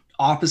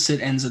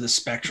opposite ends of the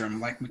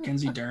spectrum, like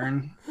Mackenzie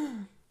Dern.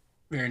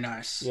 Very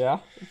nice.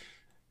 Yeah.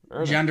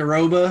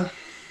 Jandiroba.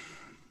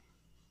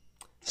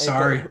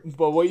 Sorry. Hey,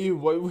 but what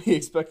are we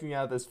expecting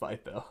out of this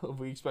fight, though? Are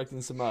we expecting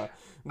some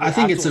I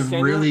think it's a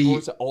really, or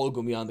is it all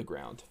going to be on the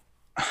ground?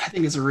 I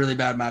think it's a really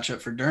bad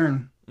matchup for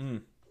Dern.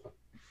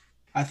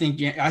 I think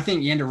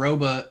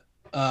Jandiroba,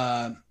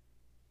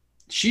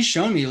 she's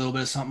shown me a little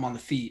bit of something on the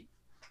feet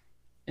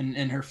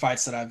in her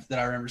fights that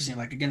I remember seeing.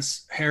 Like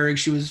against Herrig,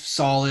 she was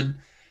solid.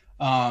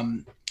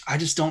 I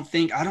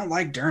don't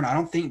like Dern. I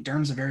don't think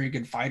Dern's a very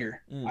good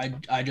fighter.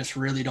 I just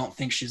really don't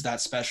think she's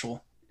that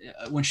special.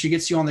 When she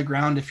gets you on the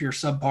ground, if you're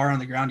subpar on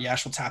the ground, yeah,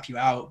 she'll tap you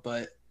out.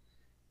 But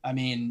I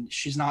mean,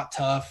 she's not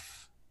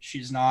tough.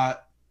 She's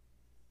not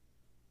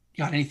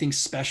got anything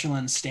special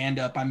in stand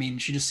up. I mean,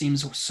 she just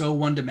seems so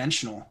one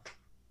dimensional.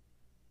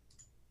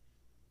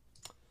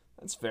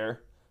 That's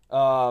fair.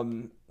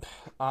 I'm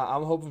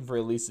hoping for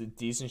at least a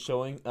decent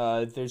showing.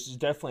 There's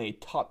definitely a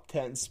top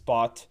 10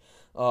 spot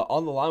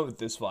on the line with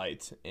this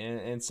fight,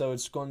 and so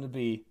it's going to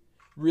be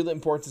really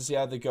important to see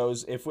how that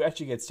goes. If we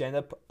actually get stand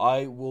up,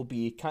 I will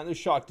be kind of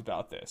shocked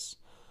about this.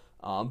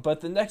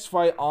 But the next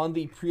fight on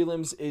the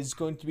prelims is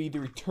going to be the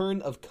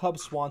return of Cub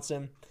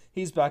Swanson.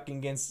 He's back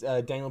against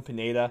Daniel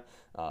Pineda.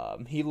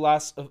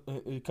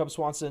 Cub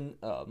Swanson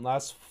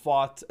last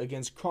fought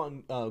against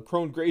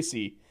Kron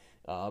Gracie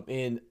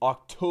in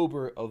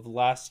October of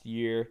last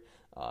year.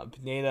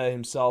 Pineda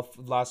himself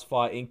last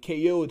fought and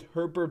KO'd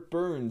Herbert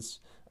Burns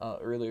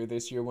earlier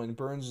this year, when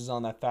Burns was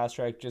on that fast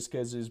track just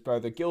because his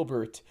brother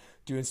Gilbert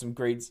doing some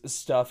great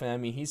stuff. And I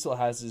mean, he still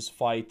has his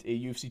fight at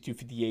UFC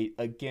 258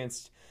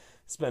 against.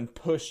 It's been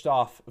pushed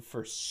off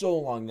for so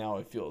long now,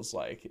 it feels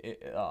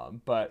like.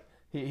 But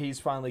he's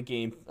finally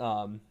gained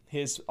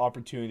his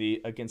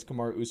opportunity against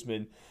Kamaru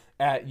Usman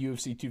at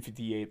UFC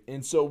 258.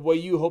 And so what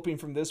are you hoping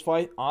from this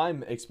fight?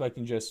 I'm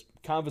expecting just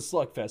kind of a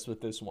slugfest with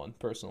this one,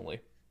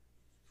 personally.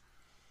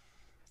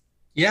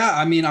 Yeah,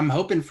 I mean, I'm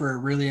hoping for a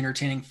really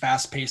entertaining,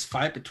 fast-paced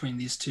fight between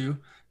these two.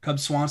 Cub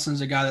Swanson's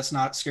a guy that's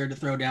not scared to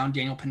throw down.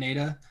 Daniel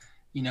Pineda,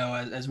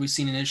 as we've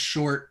seen in his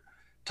short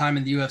time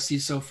in the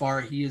UFC so far,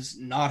 he is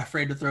not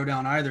afraid to throw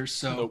down either.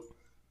 So,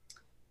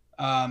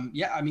 nope.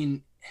 Yeah, I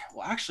mean,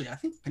 well, actually, I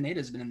think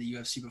Pineda's been in the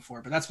UFC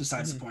before, but that's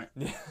besides the point.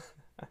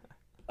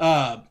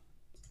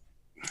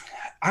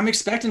 I'm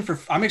expecting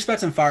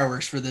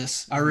fireworks for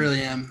this. I Mhm.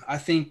 really am. I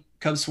think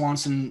Cub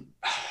Swanson.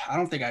 I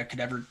don't think I could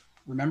ever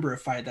remember a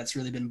fight that's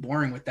really been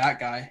boring with that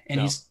guy. And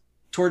No. he's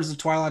towards the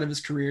twilight of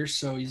his career,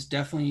 so he's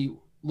definitely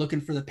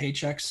looking for the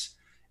paychecks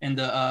and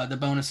the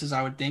bonuses,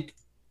 I would think.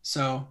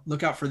 So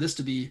look out for this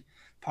to be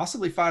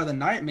possibly fight of the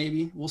night.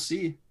 Maybe we'll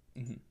see.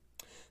 Mhm.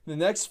 The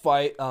next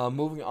fight,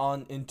 moving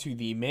on into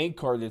the main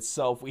card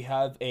itself, we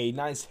have a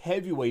nice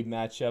heavyweight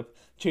matchup,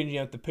 changing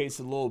up the pace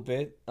a little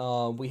bit.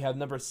 We have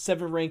number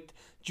 7 ranked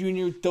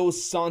Junior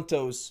Dos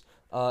Santos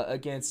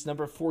against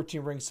number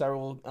 14 ranked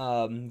Cyril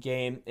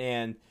Game.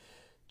 And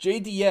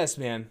JDS,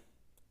 man,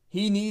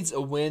 he needs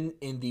a win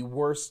in the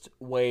worst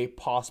way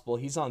possible.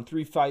 He's on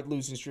 3-fight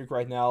losing streak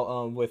right now.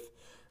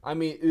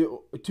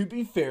 To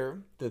be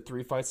fair, the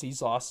 3 fights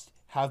he's lost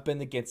have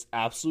been against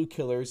absolute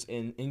killers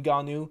in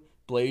Ngannou,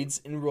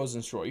 Blades, and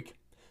Rosenstruik.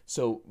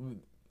 So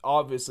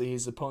obviously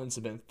his opponents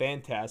have been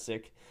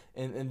fantastic.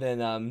 And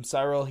then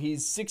Cyril,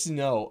 he's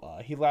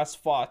 6-0. He last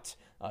fought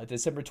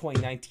December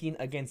 2019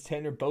 against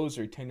Tanner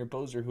Boser. Tanner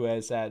Boser, who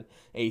has had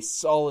a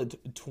solid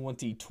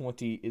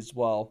 2020 as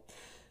well.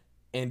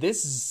 And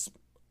this is,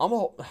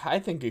 I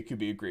think it could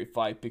be a great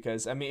fight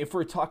because, I mean, if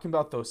we're talking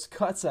about those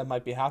cuts that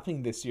might be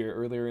happening this year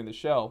earlier in the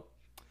show,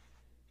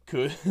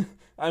 could,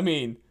 I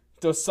mean,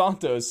 Dos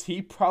Santos,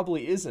 he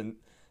probably isn't,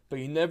 but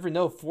you never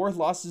know. 4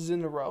 losses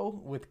in a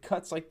row with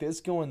cuts like this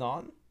going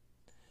on,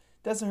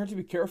 doesn't hurt to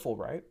be careful,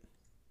 right?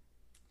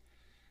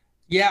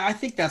 Yeah, I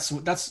think that's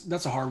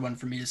a hard one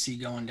for me to see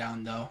going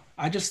down though.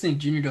 I just think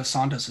Junior Dos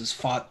Santos has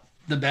fought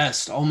the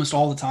best almost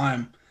all the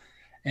time,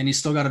 and he's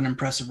still got an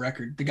impressive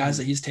record. The guys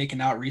Mm-hmm. that he's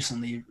taken out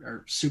recently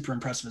are super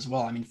impressive as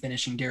well. I mean,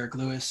 finishing Derek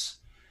Lewis,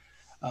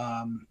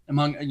 among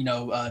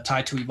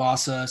Tai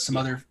Tuivasa, some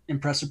Yeah. other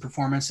impressive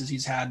performances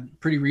he's had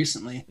pretty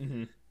recently.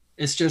 Mm-hmm.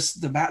 It's just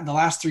the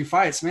last 3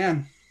 fights,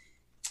 man.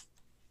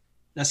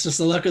 That's just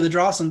the luck of the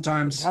draw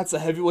sometimes. That's a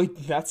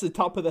heavyweight. That's the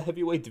top of the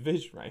heavyweight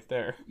division right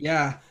there.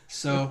 Yeah,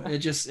 so it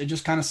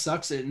just kind of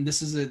sucks it, and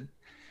this is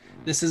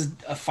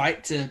a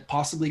fight to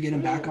possibly get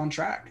him back on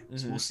track. So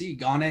Mm-hmm. we'll see.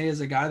 Gane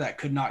is a guy that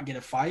could not get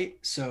a fight,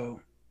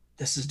 so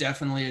this is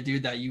definitely a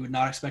dude that you would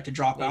not expect to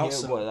drop Yeah, he out. had,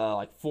 So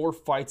like 4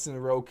 fights in a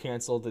row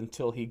canceled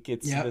until he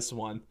gets yeah, this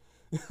one.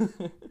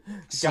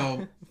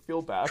 so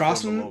Feel bad for him a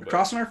crossing little bit.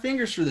 crossing our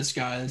fingers for this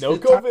guy. It's No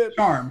fifth time's COVID. a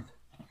charm.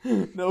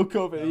 No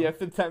COVID. So, Yeah,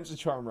 5th time's the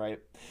charm, right?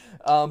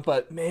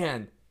 But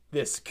man,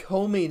 this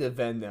co-main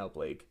event now,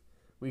 Blake.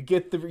 We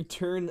get the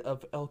return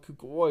of El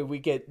Kukoi. We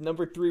get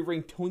number 3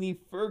 ranked Tony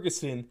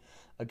Ferguson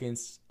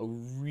against a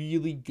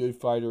really good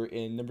fighter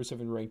in number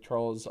 7 ranked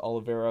Charles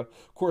Oliveira.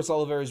 Of course,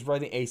 Oliveira is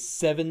riding a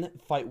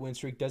 7-fight win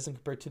streak. Doesn't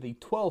compare to the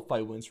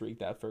 12-fight win streak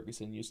that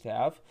Ferguson used to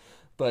have.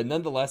 But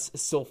nonetheless,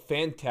 still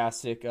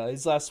fantastic.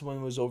 His last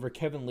win was over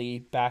Kevin Lee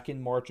back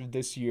in March of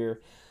this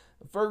year.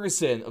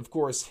 Ferguson, of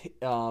course,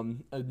 a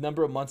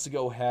number of months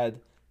ago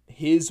had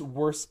his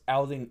worst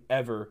outing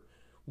ever,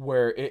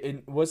 where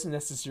it wasn't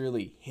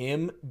necessarily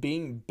him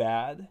being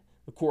bad.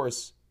 Of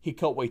course, he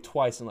cut weight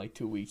twice in like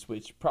 2 weeks,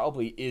 which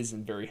probably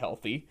isn't very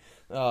healthy.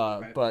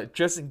 right. But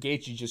Justin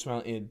Gaethje just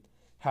went and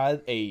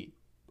had a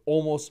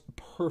almost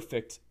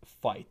perfect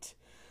fight.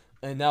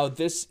 And now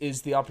this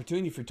is the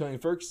opportunity for Tony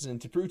Ferguson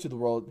to prove to the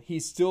world he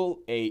was still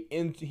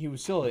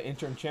an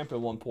interim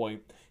champion at one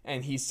point,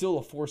 and he's still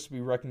a force to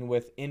be reckoned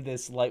with in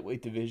this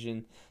lightweight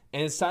division.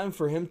 And it's time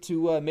for him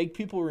to make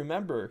people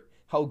remember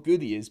how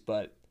good he is,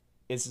 but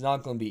it's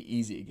not going to be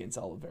easy against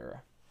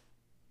Oliveira.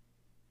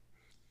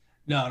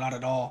 No, not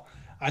at all.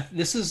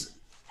 This is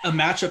a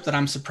matchup that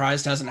I'm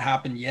surprised hasn't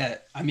happened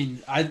yet. I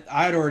mean, I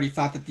had already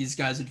thought that these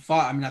guys had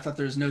fought. I mean, I thought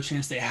there was no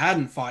chance they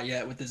hadn't fought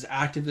yet with as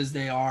active as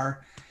they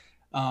are,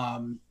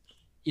 um,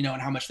 and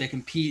how much they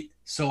compete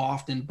so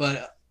often.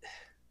 But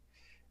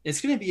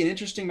it's going to be an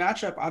interesting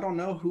matchup. I don't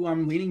know who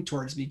I'm leaning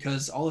towards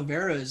because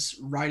Oliveira is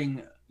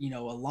riding, a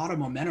lot of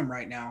momentum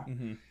right now.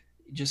 Mm-hmm.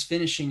 Just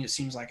finishing, it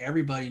seems like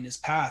everybody in his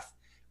path.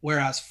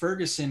 Whereas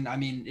Ferguson, I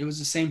mean, it was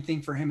the same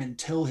thing for him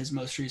until his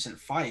most recent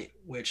fight,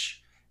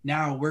 which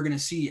now we're going to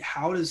see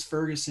how does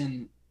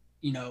Ferguson,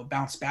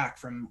 bounce back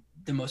from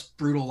the most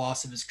brutal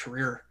loss of his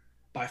career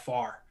by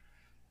far.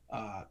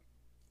 Uh,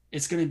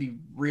 it's going to be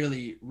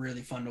really,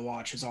 really fun to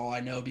watch is all I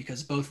know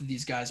because both of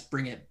these guys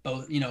bring it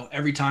both,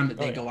 every time that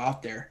Oh they yeah, go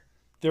out there.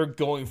 they're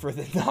going for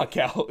the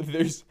knockout.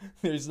 There's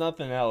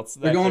nothing else.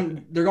 They're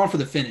going for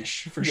the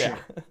finish for Yeah.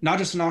 sure. Not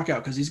just a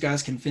knockout because these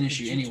guys can finish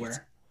you Jiu-jitsu.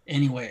 anywhere,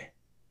 anyway.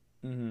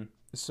 Mm-hmm.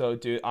 So,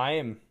 dude, I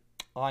am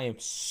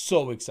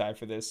so excited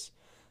for this.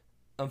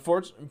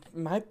 Unfortunately,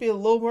 might be a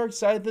little more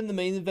excited than the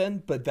main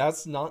event, but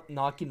that's not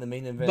knocking the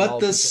main event. But All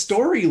the because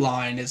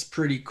storyline is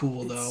pretty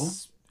cool though.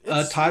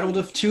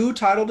 it's Two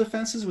title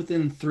defenses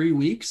within 3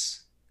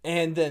 weeks.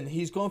 and then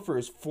he's going for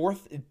his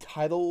fourth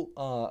title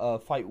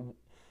fight,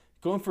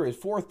 going for his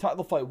fourth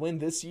title fight win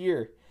this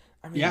year.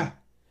 I mean, Yeah,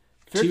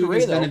 two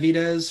against Figueiredo,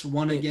 Benavidez,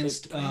 one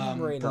against Brandon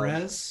Moreno.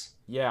 Perez.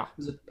 yeah,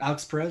 Was it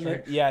Alex Perez,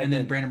 right? yeah, And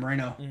then Brandon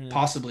Moreno. Mhm.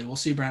 Possibly, we'll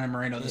see Brandon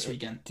Moreno this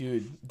weekend.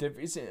 dude, the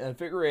reason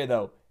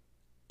Figueiredo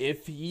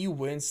if he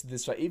wins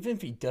this fight, even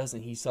if he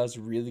doesn't, he still has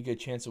a really good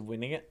chance of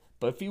winning it.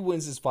 But if he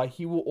wins this fight,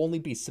 he will only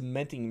be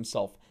cementing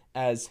himself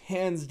as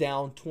hands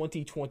down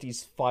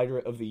 2020's fighter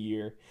of the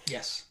year.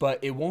 Yes. But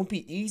it won't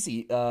be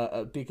easy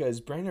because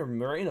Brandon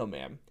Moreno,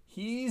 man,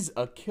 he's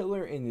a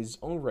killer in his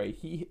own right.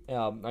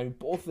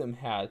 Both of them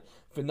had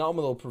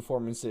phenomenal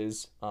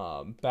performances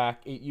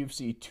back at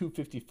UFC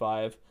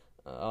 255.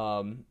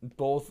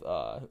 Both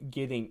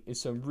getting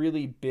some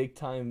really big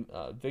time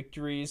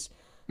victories.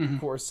 Of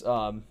course,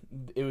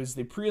 it was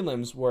the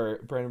prelims where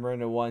Brandon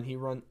Moreno won. He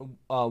won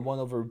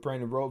over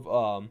Brandon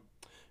Royval,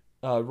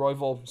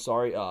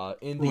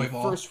 in the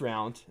first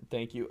round.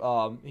 Thank you.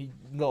 He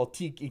little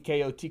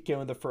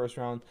TKO in the first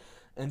round.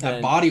 And that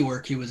then body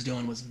work he was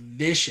doing was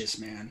vicious,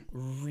 man.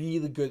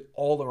 Really good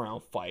all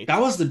around fight.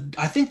 Was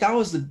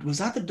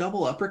that the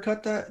double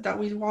uppercut that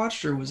we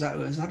watched, or was that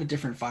a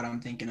different fight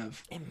I'm thinking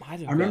of? It might have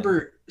been. I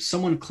remember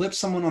someone clipped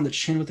someone on the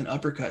chin with an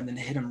uppercut and then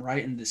hit him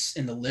right in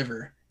the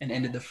liver and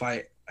ended the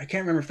fight. I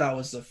can't remember if that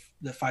was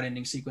the fight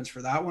ending sequence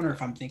for that one or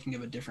if I'm thinking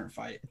of a different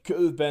fight.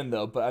 Could have been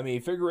though, but I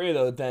mean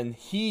Figueiredo, then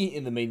he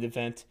in the main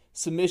event,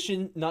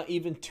 submission not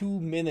even 2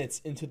 minutes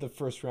into the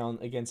first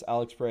round against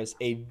Alex Perez,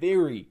 a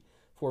very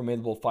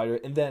formidable fighter,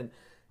 and then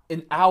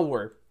an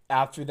hour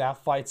after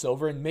that fight's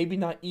over, and maybe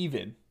not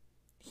even,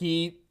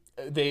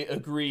 they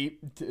agree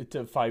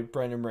to fight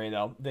Brandon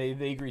Moreno. They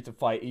agreed to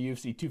fight at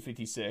UFC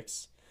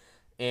 256,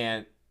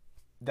 and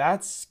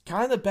that's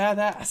kind of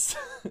badass.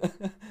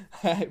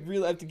 I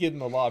really have to give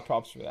him a lot of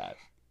props for that.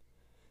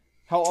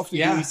 How often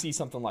do you see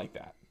something like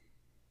that?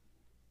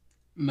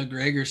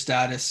 McGregor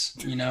status,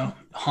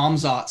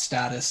 Hamzat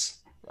status.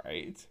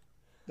 Right.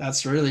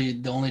 That's really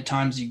the only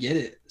times you get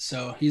it.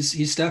 So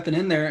he's stepping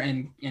in there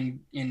and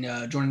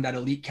joining that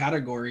elite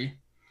category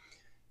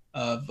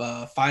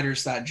of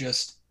fighters that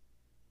just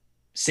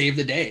save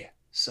the day.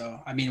 So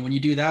I mean, when you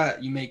do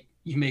that, you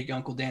make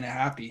Uncle Dana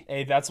happy.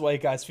 Hey, that's why he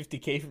got his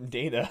 $50K from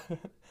Dana.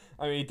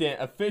 I mean, he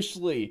didn't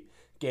officially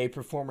get a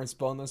performance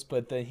bonus,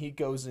 but then he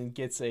goes and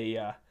gets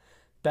a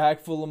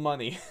bag full of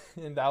money,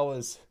 and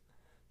it's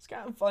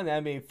kind of fun. I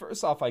mean,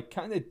 first off, I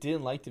kind of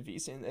didn't like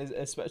Deiveson,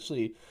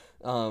 especially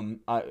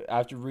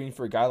after rooting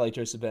for a guy like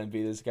Joseph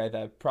Benavidez, a guy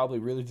that probably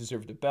really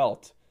deserved a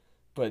belt.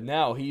 But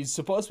now he's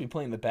supposed to be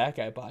playing the bad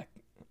guy, but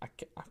I'm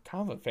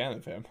kind of a fan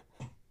of him.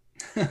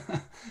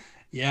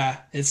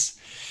 Yeah, it's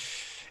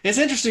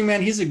interesting,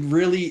 man. He's a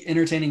really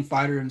entertaining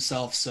fighter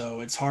himself, so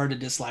it's hard to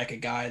dislike a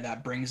guy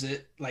that brings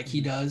it like he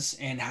does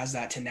and has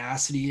that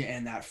tenacity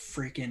and that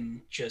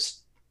freaking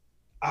just,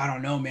 I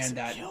don't know, man,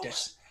 that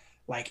just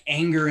like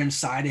anger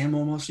inside of him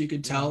almost, you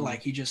could tell.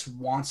 Like he just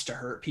wants to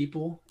hurt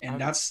people,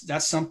 and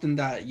that's something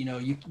that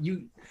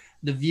you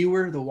the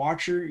viewer, the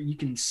watcher, you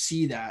can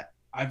see that.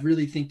 I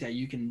really think that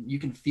you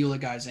can feel a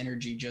guy's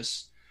energy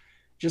just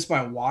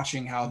by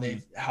watching how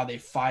they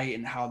fight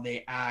and how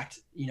they act,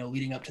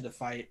 leading up to the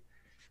fight.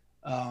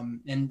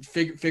 And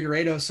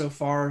Figueiredo so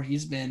far,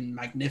 he's been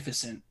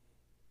magnificent.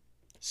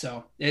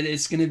 So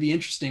it's going to be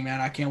interesting, man.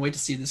 I can't wait to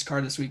see this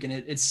card this week, and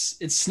it's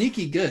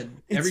sneaky good.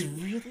 It's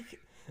really good.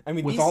 I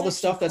mean, with all the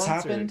stuff that's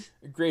happened,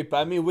 great. But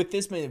I mean, with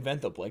this main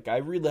event, though, Blake, I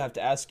really have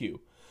to ask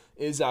you: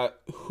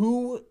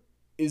 who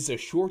is a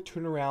short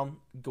turnaround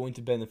going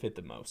to benefit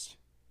the most?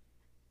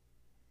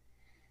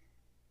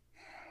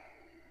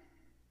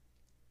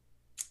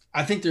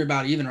 I think they're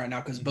about even right now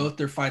because both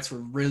their fights were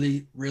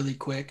really, really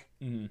quick,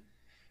 and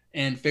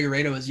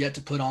Figueiredo has yet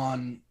to put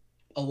on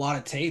a lot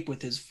of tape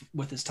with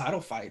his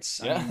title fights.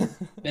 Yeah. I mean,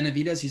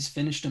 Benavidez, he's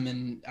finished him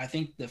in, I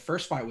think the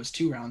first fight was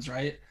 2 rounds,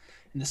 right?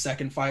 And the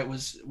second fight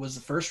was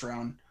the first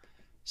round.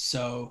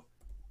 So,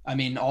 I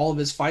mean, all of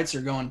his fights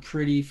are going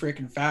pretty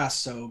freaking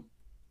fast. So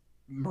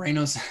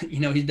Moreno's,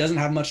 he doesn't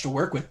have much to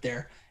work with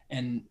there.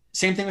 And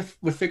same thing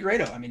with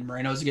Figueiredo. I mean,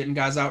 Moreno's getting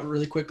guys out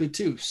really quickly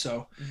too.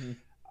 So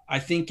I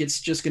think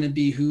it's just going to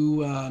be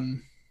who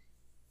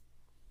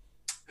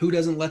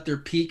doesn't let their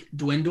peak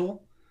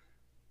dwindle,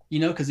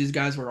 because these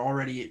guys were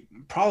already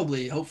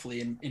probably,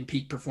 hopefully in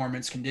peak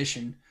performance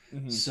condition.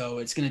 So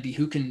it's going to be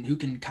who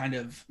can kind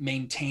of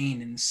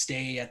maintain and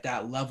stay at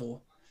that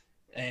level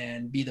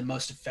and be the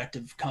most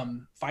effective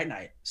come fight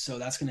night. So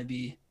that's going to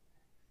be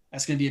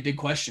a big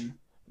question.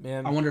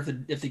 Man, I wonder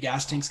if the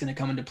gas tank's going to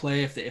come into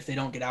play if they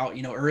don't get out,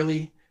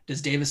 early.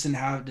 Does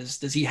Deiveson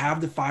does he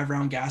have the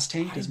 5-round gas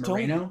tank? Does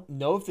Moreno? I don't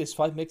know if this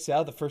fight makes it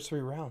out of the first 3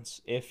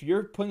 rounds. If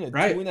you're putting a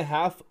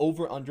 2.5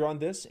 over under on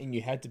this and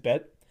you had to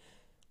bet,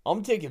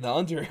 I'm taking the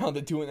under on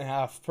the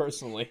 2.5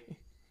 personally.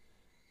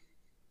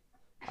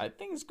 I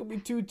think it's going to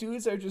be 2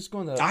 dudes that are just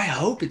going to... I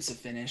hope it's a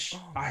finish.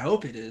 I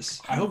hope it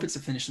is. I hope it's a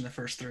finish in the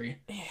first 3.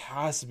 It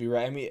has to be,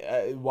 right? I mean,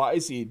 why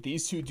is he?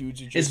 These 2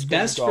 dudes are just... It's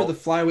best for the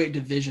flyweight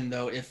division,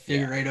 though, if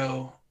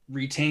Figueiredo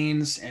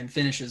retains and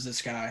finishes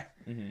this guy.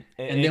 And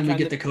then we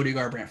get the Cody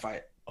Garbrandt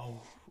fight.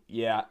 Oh,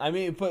 yeah. I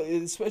mean, but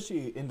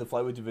especially in the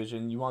flyweight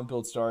division, you want to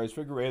build stars.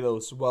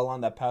 Figueiredo's well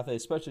on that pathway,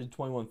 especially the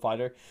 21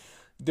 fighter.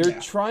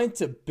 They're trying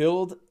to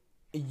build...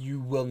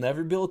 You will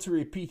never be able to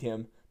repeat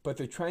him, but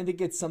they're trying to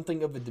get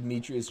something of a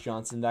Demetrius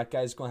Johnson. That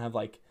guy's going to have,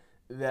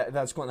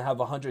 that's going to have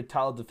 100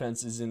 title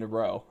defenses in a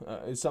row,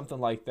 something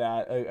like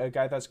that. A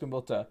guy that's going to be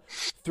able to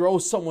throw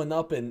someone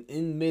up and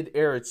in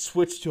midair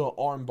switch to an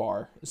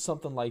armbar,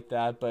 something like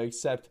that. But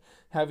except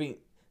having,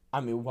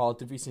 while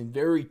Deiveson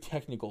very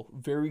technical,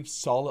 very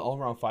solid all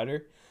around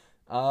fighter.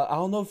 I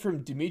don't know,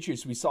 from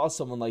Demetrius we saw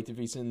someone like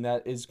Deiveson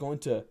that is going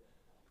to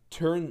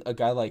turn a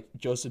guy like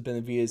Joseph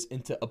Benavidez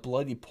into a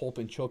bloody pulp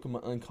and choke him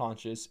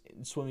unconscious,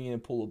 swimming in a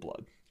pool of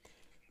blood.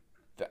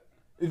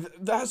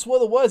 That's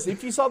what it was.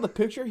 If you saw the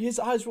picture, his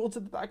eyes rolled to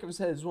the back of his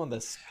head. It was one of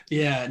the...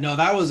 Yeah, no,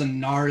 that was a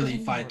gnarly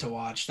fight to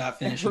watch. That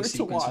finishing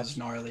sequence was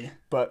gnarly.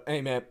 But,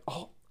 hey, man,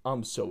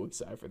 I'm so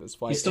excited for this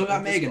fight. He still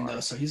got Megan,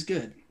 though, so he's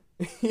good.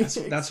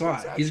 That's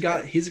why. He's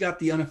got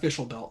the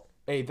unofficial belt.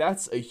 Hey,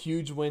 that's a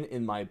huge win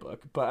in my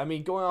book. But,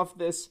 going off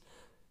this,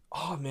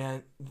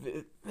 man,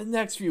 the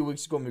next few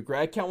weeks are going to be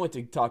great. I can't wait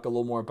to talk a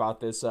little more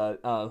about this,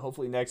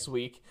 hopefully next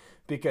week.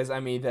 Because,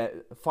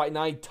 that fight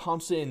night,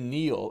 Thompson and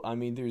Neal,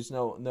 there's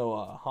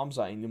no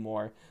Hamza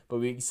anymore. But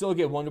we can still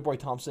get Wonderboy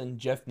Thompson,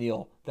 Jeff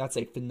Neal. That's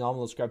a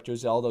phenomenal scrap.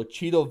 Jose Aldo,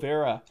 Chito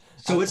Vera.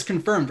 So it's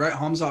confirmed, right?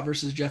 Hamza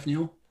versus Jeff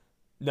Neal?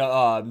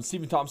 No,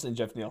 Stephen Thompson and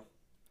Jeff Neal.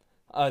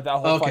 That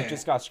whole fight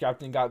just got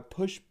scrapped and got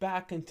pushed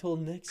back until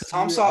next year.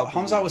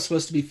 Hamza was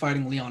supposed to be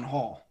fighting Leon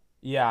Hall.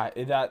 Yeah,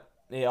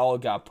 it all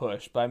got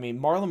pushed. But,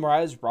 Marlon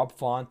Moraes, Rob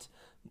Font,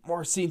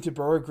 Marcin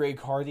Tybura, Greg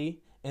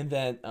Hardy, and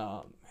then...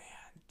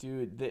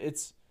 dude,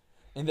 it's...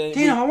 And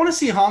then I want to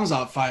see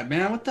Hamza fight,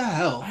 man. What the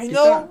hell? I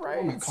know, right?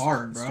 On the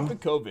card, bro. Stupid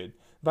COVID.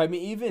 But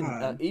even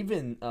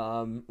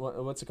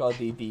what's it called?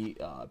 The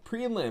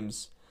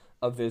prelims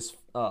of this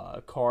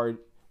card,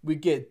 we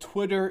get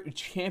Twitter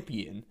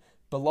champion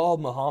Bilal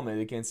Muhammad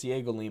against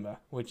Diego Lima,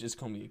 which is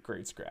going to be a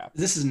great scrap.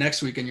 This is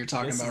next weekend you're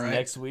talking about, right?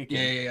 Next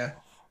weekend. Yeah.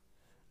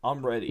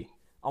 I'm ready.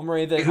 I'm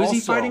ready. That who's he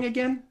fighting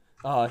again?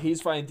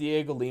 He's fighting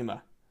Diego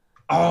Lima.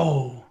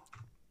 Oh.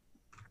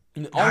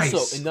 And nice.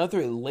 Also,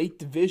 another late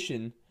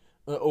division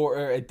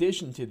or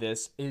addition to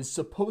this is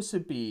supposed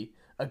to be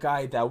a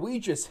guy that we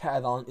just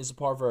had on as a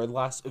part of our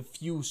last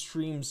few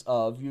streams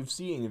of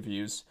UFC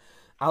interviews.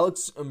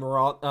 Alex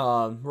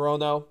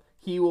Morono,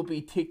 he will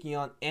be taking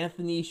on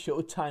Anthony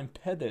Showtime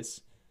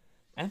Pettis.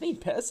 Anthony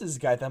Pettis is a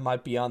guy that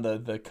might be on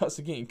the cusp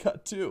of getting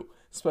cut too,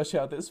 especially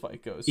how this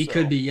fight goes. He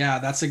could be, yeah.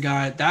 That is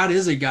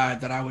a guy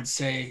that I would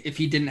say, if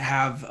he didn't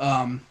have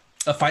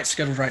a fight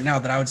scheduled right now,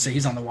 that I would say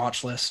he's on the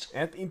watch list.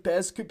 Anthony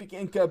Pettis could be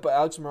getting cut by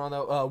Alex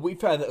Morono. We've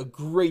had a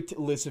great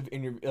list of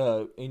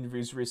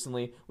interviews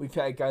recently. We've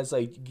had guys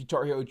like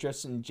Guitar Hero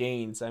Justin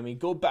James.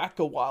 Go back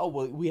a while.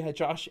 We had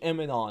Josh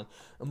Emmett on.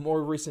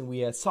 More recent, we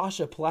had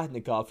Sasha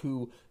Palatnikov,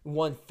 who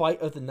won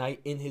Fight of the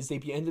Night in his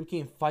debut. Ended up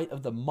getting Fight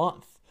of the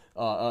Month.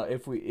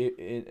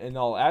 In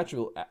all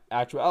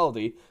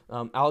actuality,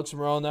 Alex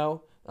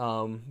Morono.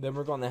 Then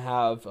we're going to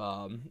have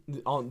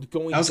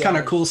going. That was kind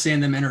of cool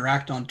seeing them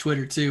interact on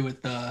Twitter too.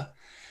 With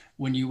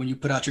when you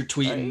put out your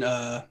tweet, right?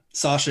 And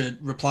Sasha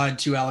replied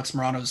to Alex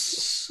Morono's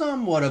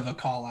somewhat of a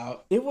call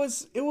out. It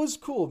was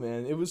cool,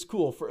 man. It was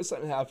cool. First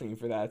time happening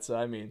for that. So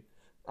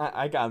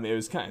I got me. It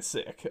was kind of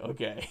sick.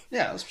 Okay.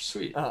 Yeah, it was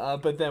sweet.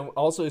 But then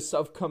also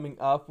stuff coming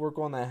up. We're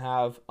going to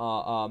have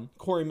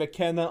Corey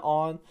McKenna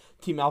on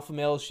Team Alpha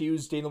Male. She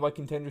was Dana White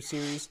Contender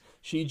Series.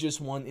 She just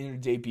won in her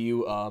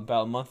debut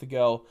about a month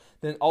ago.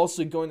 Then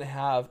also going to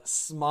have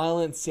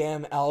Smiling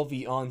Sam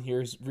Alvey on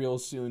here real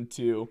soon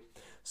too.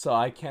 So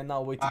I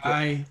cannot wait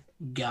to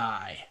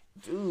guy.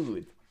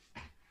 Dude.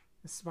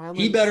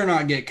 He better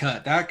not get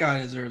cut. That guy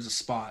deserves a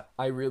spot.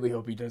 I really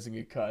hope he doesn't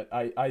get cut.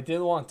 I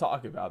didn't want to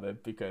talk about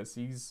it because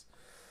he's...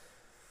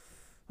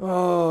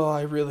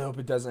 I really hope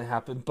it doesn't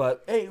happen.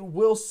 But, hey,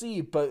 we'll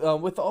see.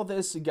 But with all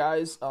this,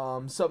 guys,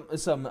 some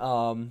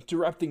to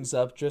wrap things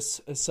up,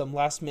 just some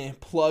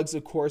last-minute plugs,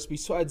 of course,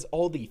 besides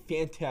all the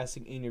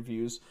fantastic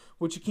interviews,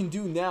 which you can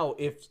do now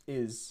if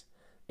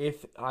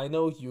I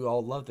know you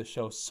all love the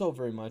show so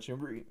very much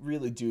and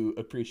really do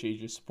appreciate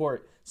your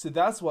support. So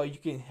that's why you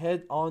can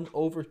head on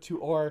over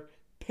to our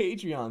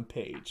Patreon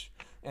page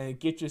and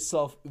get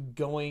yourself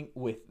going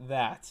with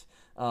that.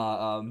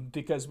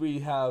 Because we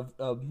have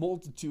a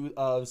multitude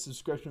of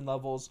subscription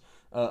levels,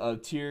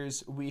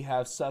 tiers. We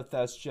have stuff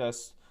that's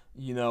just,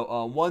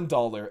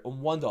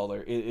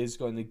 $1 is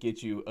going to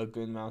get you a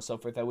good amount of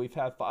stuff with that. We've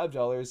had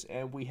 $5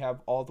 and we have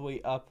all the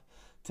way up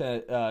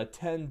to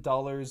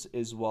 $10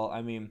 as well.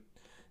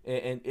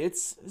 And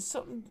it's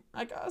something,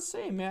 I gotta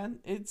say, man,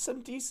 it's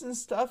some decent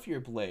stuff here,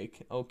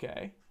 Blake,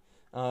 okay?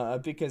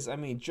 Because,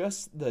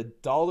 just the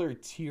dollar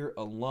tier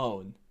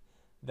alone,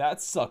 that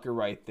sucker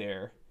right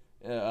there,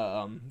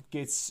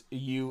 gets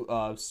you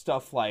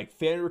stuff like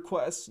fan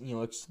requests,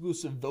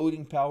 exclusive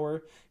voting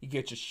power. You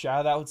get your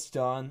shout outs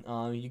done.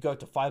 You go up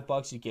to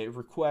 $5, you get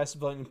requests,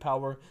 voting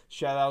power,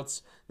 shout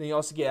outs. Then you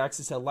also get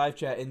access to live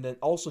chat, and then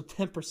also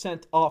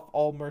 10% off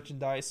all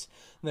merchandise.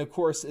 And then, of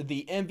course,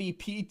 the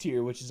MVP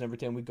tier, which is number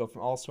 10, we go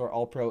from All-Star,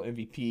 All-Pro,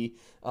 MVP.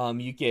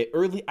 You get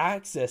early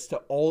access to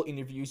all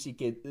interviews. You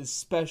get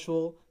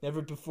special,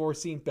 never before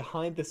seen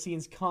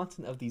behind-the-scenes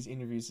content of these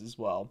interviews as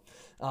well.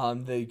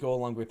 They go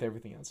along with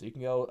everything else. So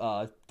you can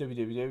go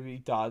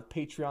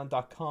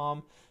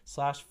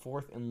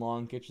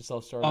www.patreon.com/4thandlong. Get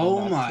yourself started Oh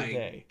on that my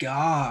today.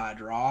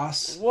 God,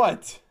 Ross.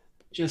 What?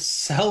 Just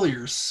sell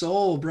your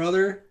soul,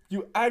 brother.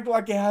 You act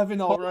like you haven't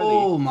already.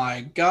 Oh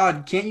my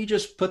God. Can't you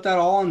just put that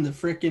all in the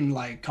freaking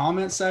like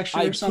comment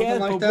section I or something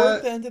can't, like but we're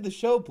at the that? end of the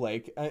show,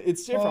 Blake.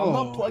 It's different. I'm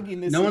not Oh,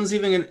 plugging this no in. one's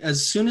even gonna,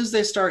 as soon as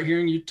they start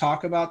hearing you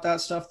talk about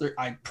that stuff,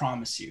 I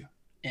promise you,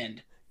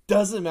 end.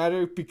 Doesn't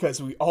matter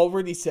because we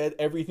already said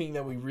everything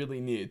that we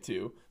really needed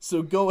to.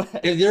 So go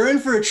ahead. If they're in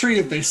for a treat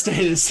if they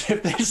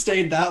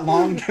stayed that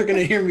long, they're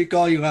gonna hear me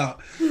call you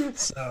out.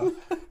 So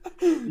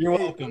you're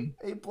welcome.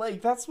 Hey,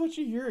 Blake, that's what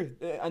you hear.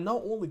 And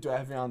not only do I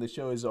have you on the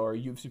show as our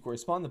UFC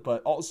correspondent,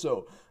 but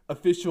also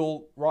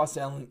official Ross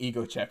Allen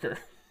ego checker.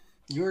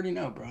 You already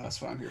know, bro. That's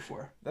what I'm here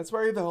for. That's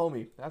why you're the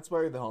homie. That's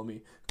why you're the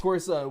homie. Of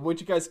course, what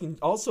you guys can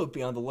also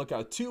be on the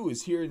lookout too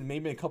is here in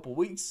maybe a couple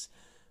weeks.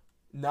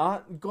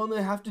 Not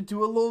gonna have to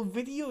do a little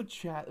video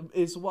chat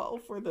as well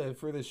for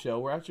the show.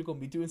 We're actually gonna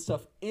be doing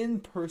stuff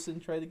in person,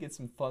 try to get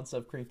some fun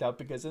stuff cranked out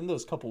because in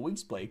those couple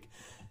weeks, Blake,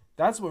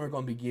 that's when we're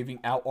gonna be giving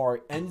out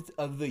our end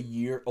of the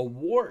year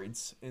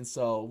awards. And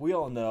so we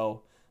all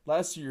know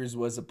last year's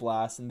was a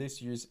blast, and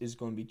this year's is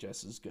going to be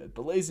just as good.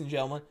 But ladies and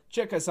gentlemen,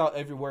 check us out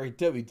everywhere at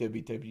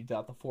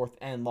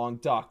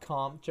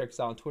www.thefourthandlong.com. Check us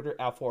out on Twitter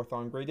at Fourth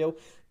Long Radio,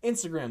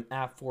 Instagram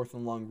at Fourth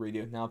and Long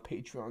Radio, now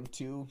Patreon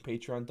too,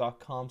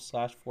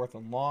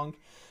 patreon.com/fourthandlong.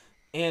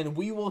 And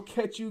we will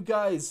catch you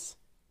guys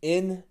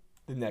in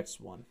the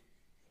next one.